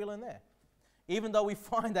High. So what do we learn there? Even though we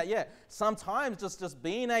find that, sometimes just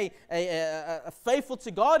being a faithful to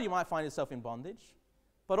God, you might find yourself in bondage.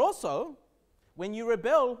 But also, when you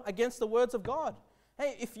rebel against the words of God.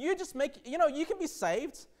 Hey, if you just you can be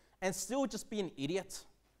saved and still just be an idiot.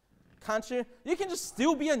 Can't you? You can just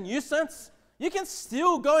still be a nuisance. You can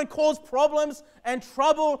still go and cause problems and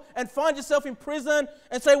trouble and find yourself in prison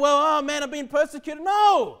and say, well, oh man, I'm being persecuted.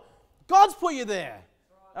 No! God's put you there.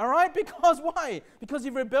 All right? Because why? Because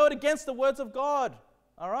you've rebelled against the words of God.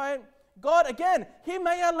 All right? God, again, he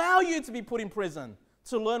may allow you to be put in prison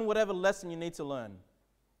to learn whatever lesson you need to learn.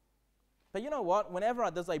 But you know what? Whenever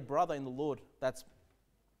there's a brother in the Lord that's,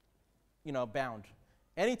 bound,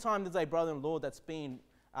 anytime there's a brother in the Lord that's been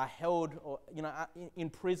held or, in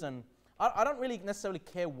prison, I don't really necessarily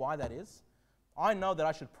care why that is. I know that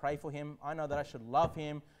I should pray for him. I know that I should love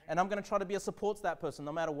him. And I'm going to try to be a support to that person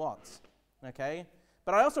no matter what. Okay?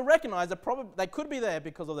 But I also recognize that probably they could be there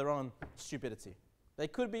because of their own stupidity. They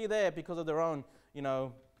could be there because of their own,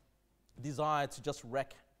 desire to just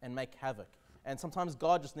wreck and make havoc. And sometimes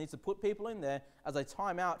God just needs to put people in there as a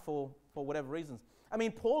timeout for whatever reasons. I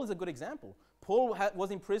mean, Paul is a good example. Paul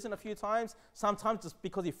was in prison a few times, sometimes just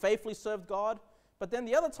because he faithfully served God. But then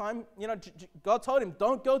the other time, God told him,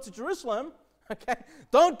 don't go to Jerusalem. Okay?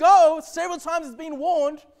 Don't go. Several times he's been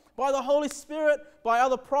warned by the Holy Spirit, by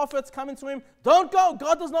other prophets coming to him. Don't go.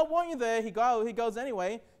 God does not want you there. He goes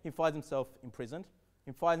anyway. He finds himself imprisoned.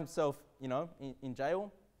 He finds himself, in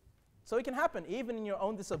jail. So it can happen even in your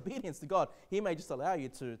own disobedience to God. He may just allow you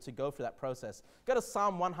to go through that process. Go to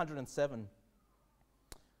Psalm 107.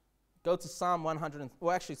 Go to Psalm 100.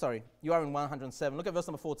 Well, actually, sorry. You are in 107. Look at verse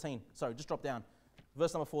number 14. Sorry, just drop down.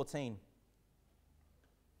 Verse number 14.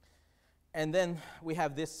 And then we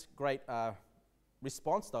have this great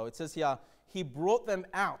response, though. It says here, he brought them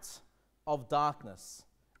out of darkness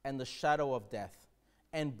and the shadow of death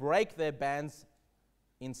and break their bands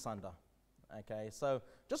in sunder. Okay, so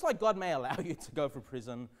just like God may allow you to go through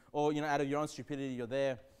prison or, out of your own stupidity, you're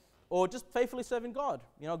there, or just faithfully serving God.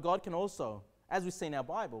 God can also, as we see in our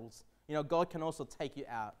Bibles, God can also take you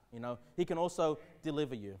out. He can also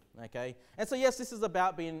deliver you. Okay, and so yes, this is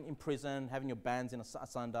about being in prison, having your bands in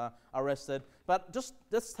asunder, arrested. But just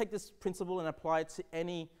let's take this principle and apply it to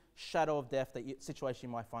any shadow of death situation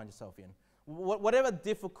you might find yourself in. Whatever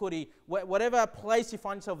difficulty, whatever place you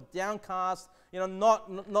find yourself downcast,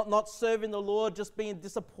 not serving the Lord, just being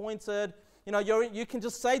disappointed. You can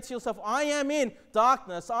just say to yourself, I am in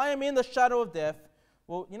darkness. I am in the shadow of death.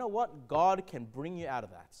 Well, you know what? God can bring you out of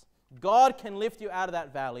that. God can lift you out of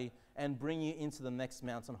that valley and bring you into the next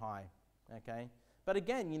mountain high. Okay? But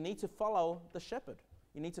again, you need to follow the shepherd.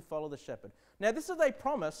 You need to follow the shepherd. Now, this is a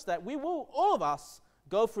promise that we will, all of us,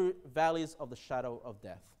 go through valleys of the shadow of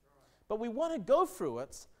death. But we want to go through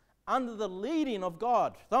it under the leading of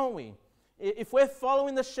God, don't we? If we're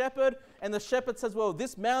following the shepherd and the shepherd says, well,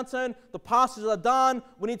 this mountain, the pastures are done,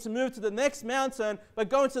 we need to move to the next mountain, but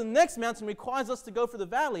going to the next mountain requires us to go through the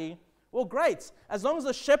valley, well, great. As long as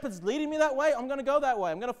the shepherd's leading me that way, I'm going to go that way.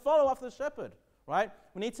 I'm going to follow after the shepherd, right?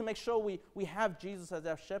 We need to make sure we have Jesus as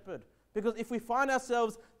our shepherd. Because if we find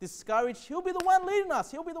ourselves discouraged, he'll be the one leading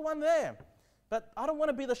us. He'll be the one there. But I don't want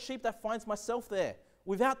to be the sheep that finds myself there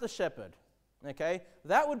without the shepherd, okay?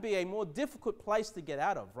 That would be a more difficult place to get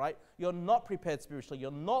out of, right? You're not prepared spiritually.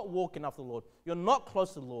 You're not walking after the Lord. You're not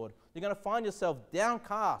close to the Lord. You're going to find yourself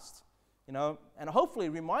downcast, you know, and hopefully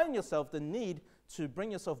reminding yourself the need to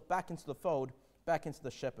bring yourself back into the fold, back into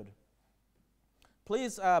the shepherd.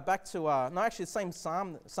 Please, back to, same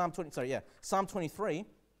Psalm 23.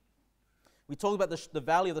 We talked about the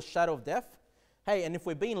valley of the shadow of death. Hey, and if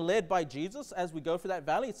we're being led by Jesus as we go through that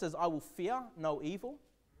valley, it says, I will fear no evil.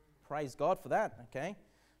 Praise God for that, okay?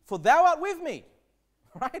 For thou art with me,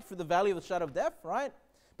 right? For the valley of the shadow of death, right?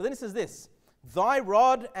 But then it says this, thy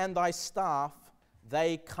rod and thy staff,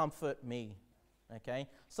 they comfort me, okay?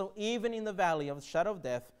 So even in the valley of the shadow of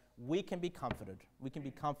death, we can be comforted. We can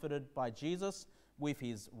be comforted by Jesus with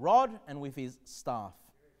his rod and with his staff,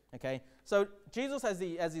 okay? So Jesus, as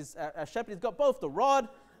his shepherd, he's got both the rod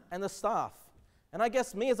and the staff. And I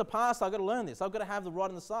guess me as a pastor, I've got to learn this. I've got to have the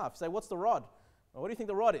rod and the staff. Say, what's the rod? Well, what do you think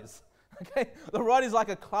the rod is? Okay, the rod is like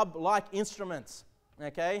a club-like instrument.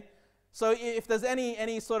 Okay, so if there's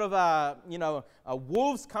any sort of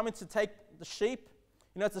wolves coming to take the sheep,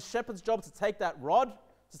 you know, it's the shepherd's job to take that rod,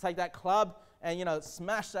 to take that club, and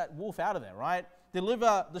smash that wolf out of there, right?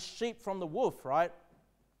 Deliver the sheep from the wolf, right?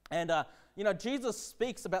 And Jesus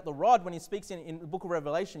speaks about the rod when he speaks in the book of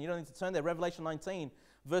Revelation. You don't need to turn there. Revelation 19,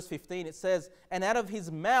 verse 15. It says, "And out of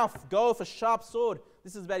his mouth goeth a sharp sword."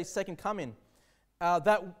 This is about his second coming.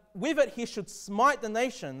 That with it he should smite the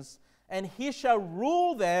nations, and he shall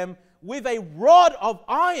rule them with a rod of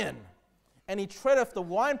iron. And he treadeth the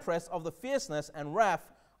winepress of the fierceness and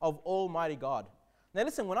wrath of Almighty God. Now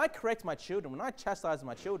listen, when I correct my children, when I chastise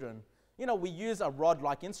my children, we use a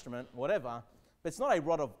rod-like instrument, whatever, but it's not a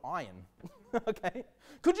rod of iron. Okay?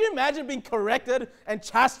 Could you imagine being corrected and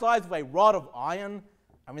chastised with a rod of iron?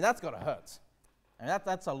 I mean, that's got to hurt. And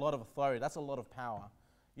that's a lot of authority. That's a lot of power.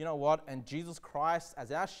 You know what? And Jesus Christ,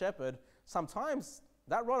 as our shepherd, sometimes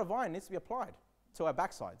that rod of iron needs to be applied to our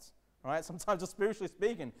backsides. All right? Sometimes, just spiritually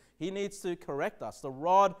speaking, he needs to correct us. The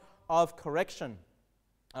rod of correction.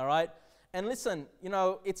 All right? And listen,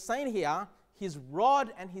 it's saying here, his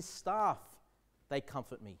rod and his staff, they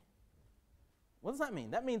comfort me. What does that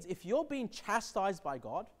mean? That means if you're being chastised by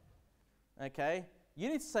God, okay, you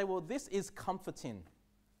need to say, well, this is comforting.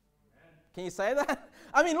 Can you say that?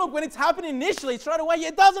 I mean, look, when it's happening initially, straight away,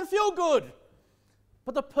 it doesn't feel good.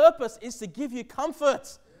 But the purpose is to give you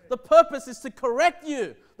comfort. The purpose is to correct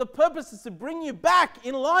you. The purpose is to bring you back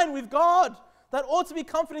in line with God. That ought to be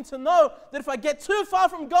comforting to know that if I get too far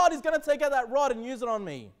from God, he's going to take out that rod and use it on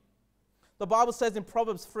me. The Bible says in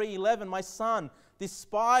Proverbs 3:11, "My son,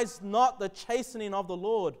 despise not the chastening of the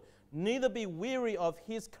Lord, neither be weary of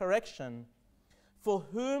his correction. For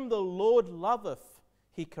whom the Lord loveth,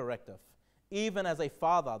 he correcteth, even as a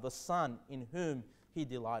father, the son in whom he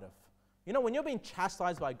delighteth." When you're being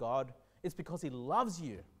chastised by God, it's because he loves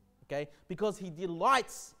you, okay? Because he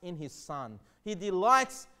delights in his son. He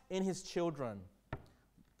delights in his children.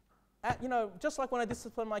 Just like when I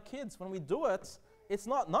discipline my kids, when we do it, it's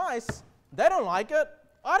not nice. They don't like it.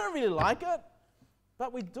 I don't really like it.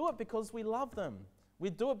 But we do it because we love them. We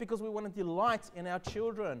do it because we want to delight in our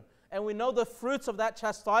children. And we know the fruits of that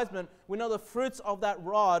chastisement, we know the fruits of that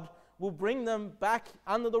rod will bring them back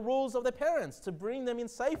under the rules of their parents, to bring them in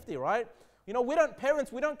safety, right? We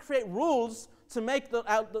don't create rules to make the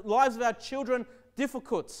lives of our children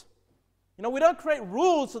difficult. We don't create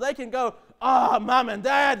rules so they can go, mom and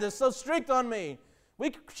dad, they're so strict on me. We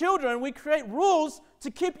create rules to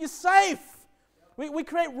keep you safe. We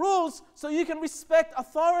create rules so you can respect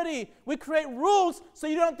authority. We create rules so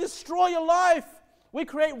you don't destroy your life. We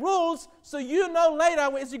create rules so you know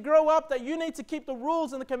later as you grow up that you need to keep the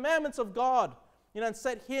rules and the commandments of God, and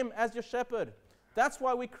set him as your shepherd. That's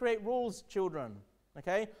why we create rules, children,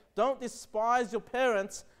 okay? Don't despise your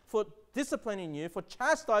parents for disciplining you, for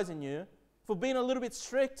chastising you, for being a little bit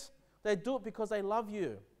strict. They do it because they love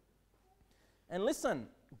you. And listen,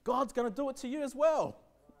 God's going to do it to you as well,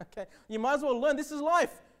 okay? You might as well learn. This is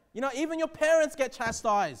life. Even your parents get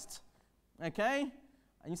chastised, okay?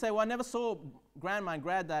 And you say, well, I never saw grandma and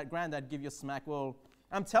granddad give you a smack. Well,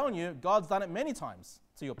 I'm telling you, God's done it many times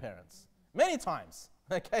to your parents. Many times,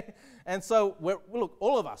 okay? And so, look,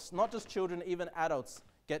 all of us, not just children, even adults,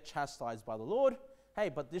 get chastised by the Lord. hey,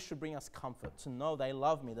 but this should bring us comfort to know they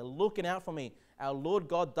love me. They're looking out for me. Our Lord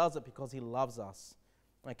God does it because he loves us.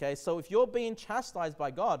 Okay, so if you're being chastised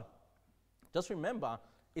by God, just remember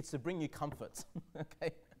it's to bring you comfort.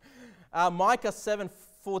 Okay, Micah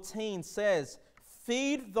 7:14 says,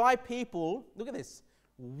 feed thy people, look at this,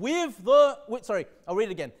 I'll read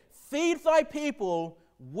it again. Feed thy people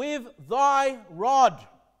with thy rod.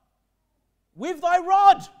 With thy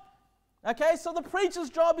rod. Okay, so the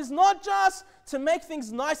preacher's job is not just to make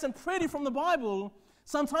things nice and pretty from the Bible.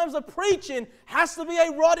 Sometimes the preaching has to be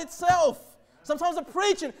a rod itself. Sometimes the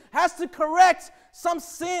preaching has to correct some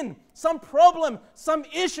sin, some problem, some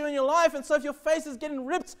issue in your life. And so if your face is getting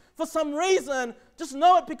ripped for some reason, just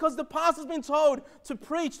know it because the pastor's been told to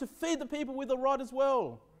preach, to feed the people with the rod as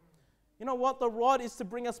well. You know what? The rod is to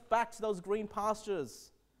bring us back to those green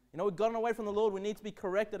pastures. You know, we've gotten away from the Lord. We need to be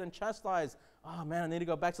corrected and chastised. Oh man, I need to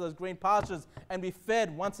go back to those green pastures and be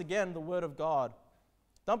fed once again the Word of God.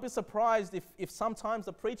 Don't be surprised if sometimes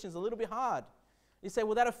the preaching is a little bit hard. You say,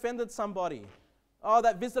 well, that offended somebody. Oh,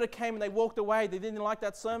 that visitor came and they walked away. They didn't like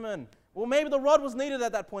that sermon. Well, maybe the rod was needed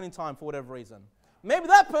at that point in time for whatever reason. Maybe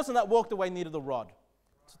that person that walked away needed the rod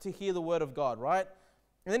to hear the Word of God, right?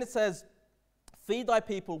 And then it says, feed thy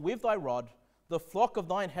people with thy rod, the flock of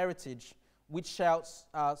thine heritage, which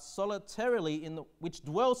dwell solitarily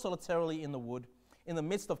in the wood, in the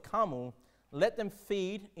midst of Carmel. Let them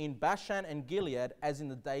feed in Bashan and Gilead as in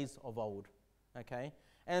the days of old. Okay?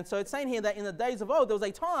 And so it's saying here that in the days of old, there was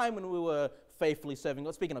a time when we were faithfully serving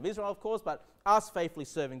God. Speaking of Israel, of course, but us faithfully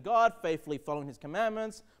serving God, faithfully following his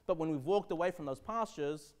commandments. But when we've walked away from those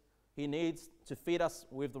pastures, he needs to feed us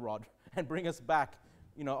with the rod and bring us back,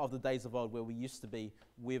 you know, of the days of old where we used to be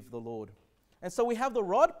with the Lord. And so we have the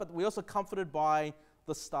rod, but we're also comforted by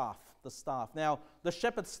the staff. The staff. Now, the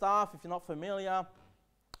shepherd's staff, if you're not familiar,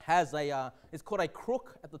 has it's called a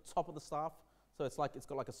crook at the top of the staff. So it's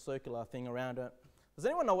got like a circular thing around it. Does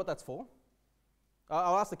anyone know what that's for?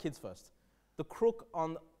 I'll ask the kids first. The crook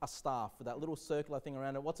on a staff with that little circular thing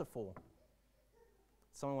around it, what's it for?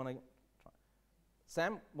 Someone want to try?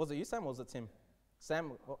 Sam, was it you, Sam, or was it Tim?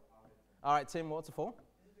 Sam, all right, Tim, what's it for?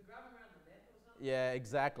 Is it to grab around the neck or something? Yeah,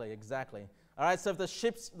 exactly. All right, so if the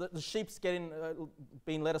sheep's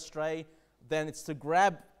being led astray, then it's to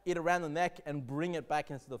grab it around the neck and bring it back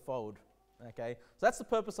into the fold. Okay, so that's the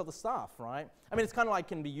purpose of the staff, right? I mean, it's kind of like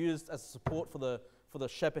can be used as support for the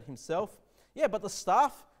shepherd himself. Yeah, but the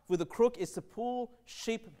staff with the crook is to pull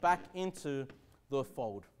sheep back into the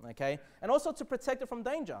fold, okay? And also to protect it from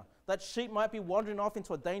danger. That sheep might be wandering off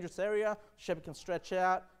into a dangerous area. Shepherd can stretch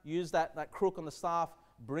out, use that crook on the staff,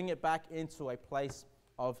 bring it back into a place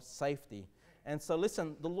of safety. And so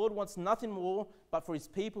listen, the Lord wants nothing more but for his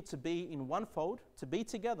people to be in one fold, to be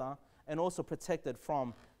together, and also protected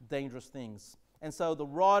from dangerous things. And so the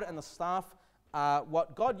rod and the staff are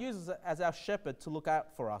what God uses as our shepherd to look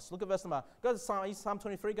out for us. Look at verse number, go to Psalm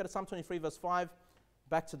 23, go to Psalm 23 verse 5,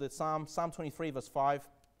 back to the Psalm 23 verse 5.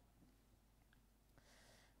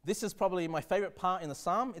 This is probably my favorite part in the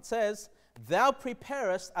Psalm. It says, thou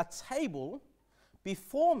preparest a table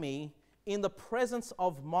before me in the presence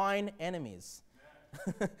of mine enemies.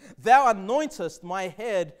 Thou anointest my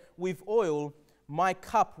head with oil, my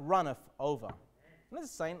cup runneth over. What is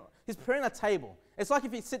it saying? He's preparing a table. It's like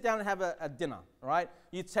if you sit down and have a dinner, right?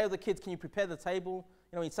 You tell the kids, can you prepare the table?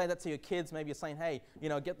 You know, you say that to your kids, maybe you're saying, hey, you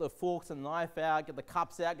know, get the forks and knife out, get the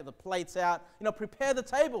cups out, get the plates out. You know, prepare the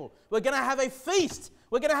table. We're going to have a feast.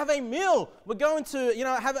 We're going to have a meal. We're going to, you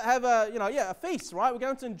know, have a feast, right? We're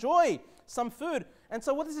going to enjoy some food. And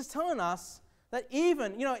so what this is telling us, that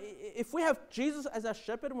even, you know, if we have Jesus as our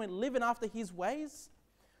shepherd and we're living after his ways,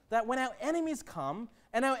 that when our enemies come,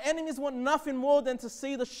 and our enemies want nothing more than to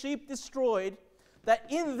see the sheep destroyed, that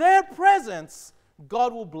in their presence,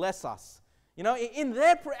 God will bless us. You know,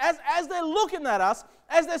 as they're looking at us,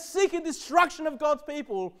 as they're seeking destruction of God's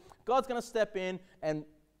people, God's going to step in and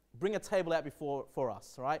bring a table out for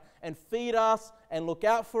us, right? And feed us, and look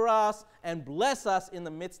out for us, and bless us in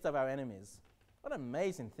the midst of our enemies. What an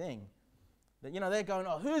amazing thing. That, you know, they're going,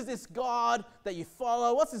 oh, who's this God that you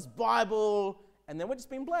follow? What's this Bible? And then we're just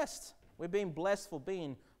being blessed. We're being blessed for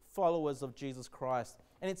being followers of Jesus Christ.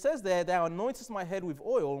 And it says there, thou anointest my head with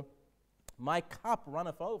oil, my cup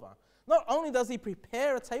runneth over. Not only does he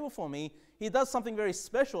prepare a table for me, he does something very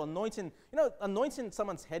special. Anointing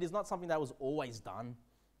someone's head is not something that was always done.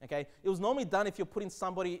 Okay? It was normally done if you're putting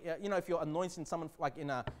somebody, if you're anointing someone like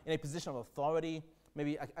in a position of authority,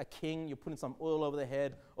 maybe a king, you're putting some oil over their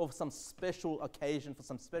head, or for some special occasion, for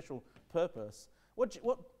some special purpose. What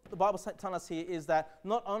the Bible's telling us here is that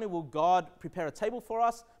not only will God prepare a table for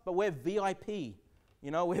us, but we're VIP.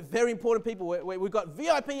 You know, we're very important people. We've got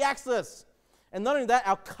VIP access. And not only that,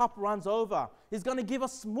 our cup runs over. He's going to give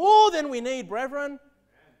us more than we need, brethren.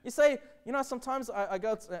 You say, sometimes I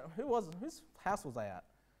go to, whose house was I at?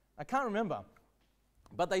 I can't remember.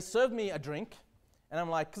 But they served me a drink, and I'm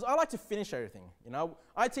like, because I like to finish everything,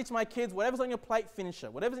 I teach my kids, whatever's on your plate, finish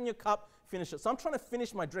it. Whatever's in your cup, finish it. So I'm trying to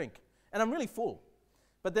finish my drink, and I'm really full.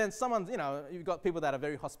 But then someone, you've got people that are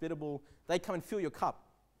very hospitable, they come and fill your cup.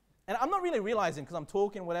 And I'm not really realizing, because I'm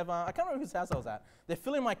talking, whatever, I can't remember whose house I was at. They're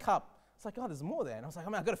filling my cup. It's like, oh, there's more there. And I was like,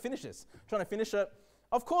 I've got to finish this. Trying to finish it.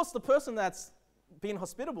 Of course, the person that's being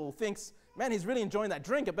hospitable thinks, man, he's really enjoying that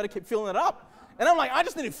drink. I better keep filling it up. And I'm like, I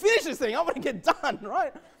just need to finish this thing. I want to get done,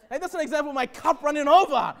 right? Hey, that's an example of my cup running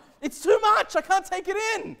over. It's too much. I can't take it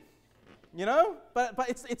in. But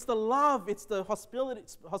it's the love, it's the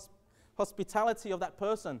hospitality of that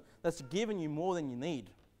person that's giving you more than you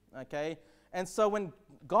need, okay? And so when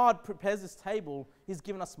God prepares this table, He's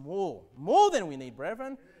given us more than we need,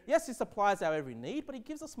 brethren. Yes, He supplies our every need, but He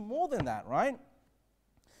gives us more than that, right?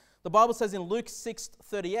 The Bible says in Luke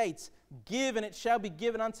 6:38, give and it shall be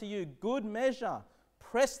given unto you, good measure,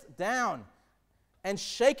 pressed down and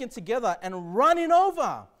shaken together and running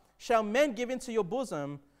over, shall men give into your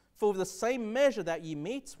bosom, for with the same measure that ye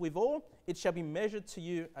meet withal, it shall be measured to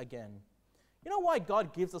you again. You know why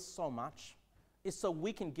God gives us so much? It's so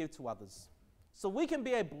we can give to others. So we can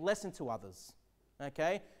be a blessing to others,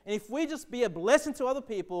 okay? And if we just be a blessing to other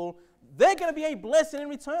people, they're going to be a blessing in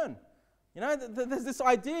return. There's this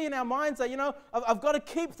idea in our minds that, I've got to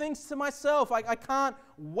keep things to myself. I can't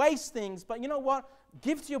waste things. But you know what?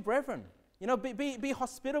 Give to your brethren. Be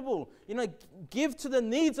hospitable. Give to the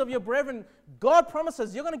needs of your brethren. God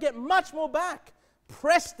promises you're going to get much more back.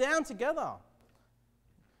 Pressed down together.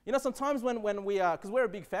 Sometimes when we are, because we're a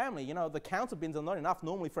big family, the counter bins are not enough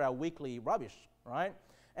normally for our weekly rubbish, right?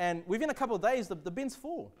 And within a couple of days, the bin's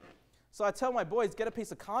full. So I tell my boys, get a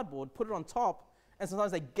piece of cardboard, put it on top, and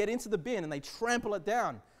sometimes they get into the bin and they trample it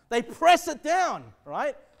down. They press it down,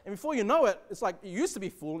 right? And before you know it, it's like it used to be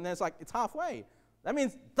full, and then it's halfway. That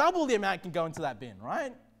means double the amount can go into that bin,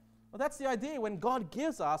 right? Well, that's the idea. When God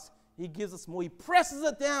gives us, He gives us more. He presses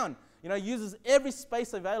it down, uses every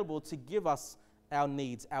space available to give us our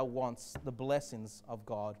needs, our wants, the blessings of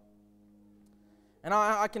God. And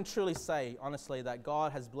I can truly say, honestly, that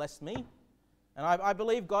God has blessed me, and I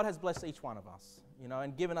believe God has blessed each one of us,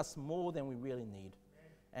 and given us more than we really need.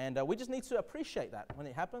 And we just need to appreciate that when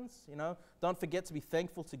it happens, Don't forget to be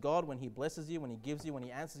thankful to God when He blesses you, when He gives you, when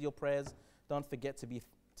He answers your prayers. Don't forget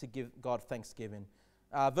to give God thanksgiving.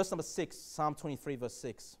 Verse number 6, Psalm 23, verse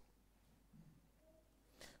 6.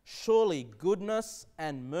 Surely goodness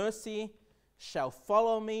and mercy shall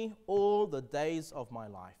follow me all the days of my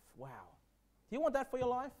life. Wow. Do you want that for your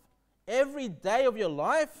life? Every day of your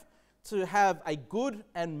life to have a good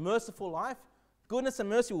and merciful life? Goodness and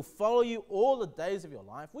mercy will follow you all the days of your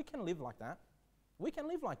life. We can live like that. We can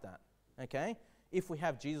live like that, okay? If we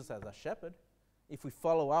have Jesus as our shepherd, if we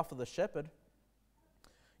follow after the shepherd.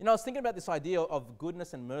 I was thinking about this idea of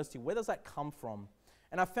goodness and mercy. Where does that come from?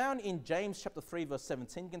 And I found in James chapter 3, verse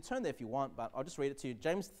 17. You can turn there if you want, but I'll just read it to you.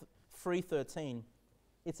 James 3:13.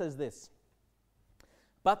 It says this.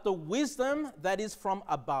 But the wisdom that is from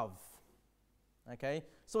above. Okay?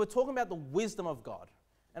 So we're talking about the wisdom of God.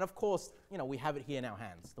 And of course, we have it here in our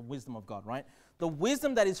hands. The wisdom of God, right? The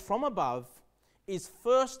wisdom that is from above is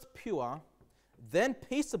first pure, then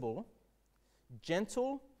peaceable,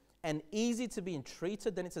 gentle, and easy to be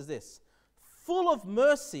entreated. Then it says this, full of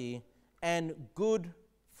mercy and good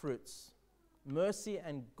fruits. Mercy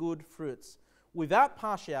and good fruits, without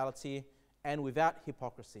partiality and without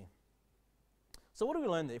hypocrisy. So what do we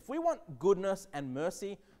learn there? If we want goodness and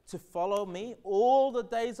mercy to follow me all the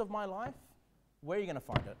days of my life, where are you going to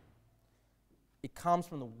find it? It comes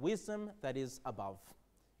from the wisdom that is above.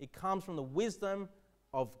 It comes from the wisdom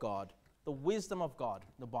of God. The wisdom of God,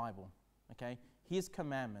 the Bible. Okay? His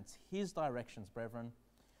commandments, His directions, brethren.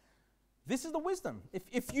 This is the wisdom.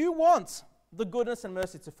 If you want the goodness and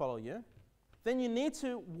mercy to follow you, then you need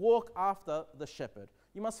to walk after the shepherd.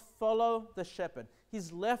 You must follow the shepherd.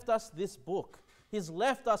 He's left us this book. He's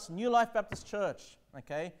left us New Life Baptist Church.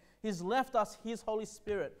 Okay? He's left us His Holy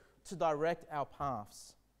Spirit to direct our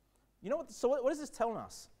paths. You know what? So what is this telling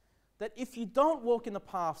us? That if you don't walk in the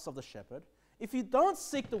paths of the shepherd, if you don't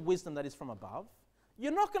seek the wisdom that is from above,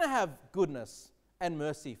 you're not going to have goodness and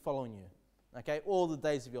mercy following you, okay, all the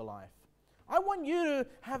days of your life. I want you to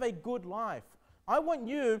have a good life. I want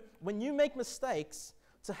you, when you make mistakes,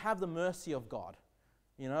 to have the mercy of God,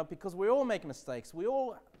 because we all make mistakes. We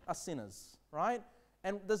all are sinners, right?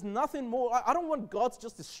 And there's nothing more. I don't want God to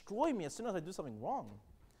just destroy me as soon as I do something wrong.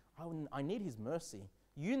 I need His mercy.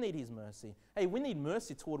 You need his mercy. Hey, we need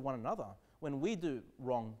mercy toward one another when we do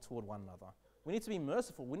wrong toward one another. We need to be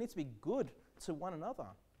merciful. We need to be good to one another.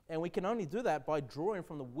 And we can only do that by drawing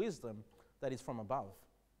from the wisdom that is from above.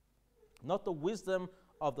 Not the wisdom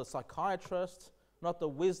of the psychiatrist, not the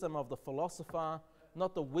wisdom of the philosopher,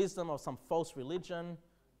 not the wisdom of some false religion.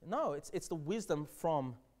 No, it's the wisdom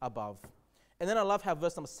from above. And then I love how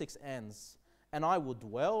verse number 6 ends. And I will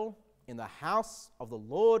dwell in the house of the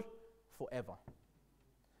Lord forever.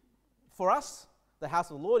 For us, the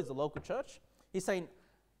house of the Lord is the local church. He's saying,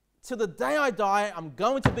 till the day I die, I'm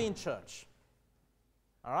going to be in church.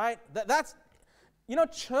 All right? That's,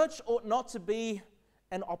 church ought not to be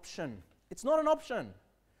an option. It's not an option.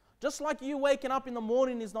 Just like you waking up in the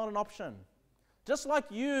morning is not an option. Just like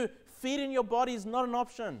you feeding your body is not an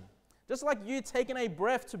option. Just like you taking a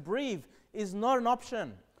breath to breathe is not an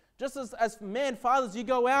option. Just as men, fathers, you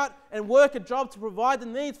go out and work a job to provide the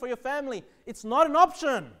needs for your family. It's not an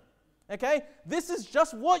option. Okay? This is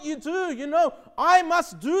just what you do. I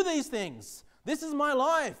must do these things. This is my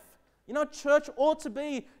life. Church ought to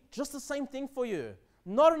be just the same thing for you.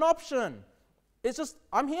 Not an option. It's just,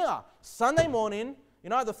 I'm here. Sunday morning,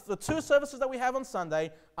 the 2 services that we have on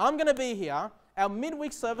Sunday, I'm going to be here. Our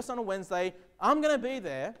midweek service on a Wednesday, I'm going to be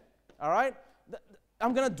there. All right?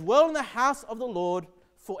 I'm going to dwell in the house of the Lord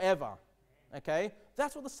forever. Okay?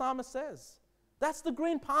 That's what the psalmist says. That's the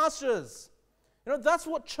green pastures. That's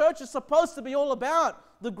what church is supposed to be all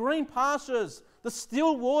about. The green pastures, the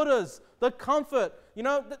still waters, the comfort.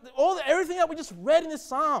 Everything that we just read in this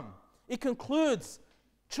psalm, it concludes,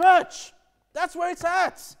 church, that's where it's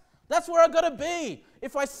at. That's where I've got to be.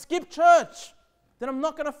 If I skip church, then I'm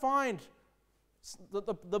not going to find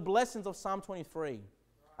the blessings of Psalm 23.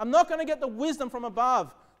 I'm not going to get the wisdom from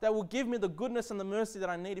above that will give me the goodness and the mercy that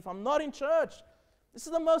I need if I'm not in church. This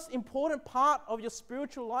is the most important part of your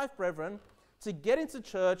spiritual life, brethren, to get into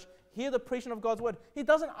church, hear the preaching of God's word. He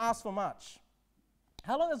doesn't ask for much.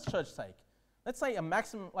 How long does church take? Let's say a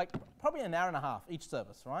maximum, probably an hour and a half each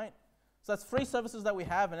service, right? So that's 3 services that we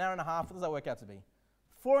have, an hour and a half. What does that work out to be?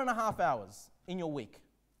 4.5 hours in your week,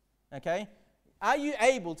 okay? Are you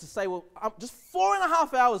able to say, well, just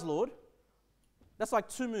 4.5 hours, Lord? That's like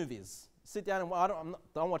 2 movies. Sit down and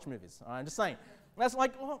don't watch movies. All right? I'm just saying. That's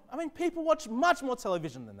people watch much more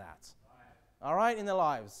television than that. All right, in their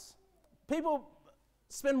lives. People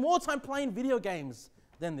spend more time playing video games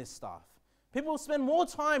than this stuff. People spend more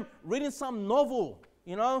time reading some novel,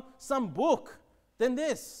 some book than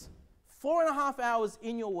this. 4.5 hours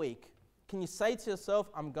in your week. Can you say to yourself,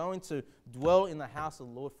 I'm going to dwell in the house of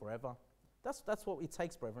the Lord forever? That's what it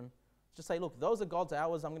takes, brethren. Just say, look, those are God's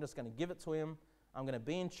hours. I'm just going to give it to him. I'm going to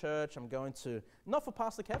be in church. I'm going to, not for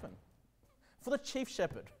Pastor Kevin, for the chief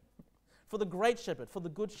shepherd, for the great shepherd, for the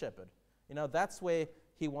good shepherd. That's where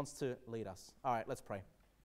he wants to lead us. All right, let's pray.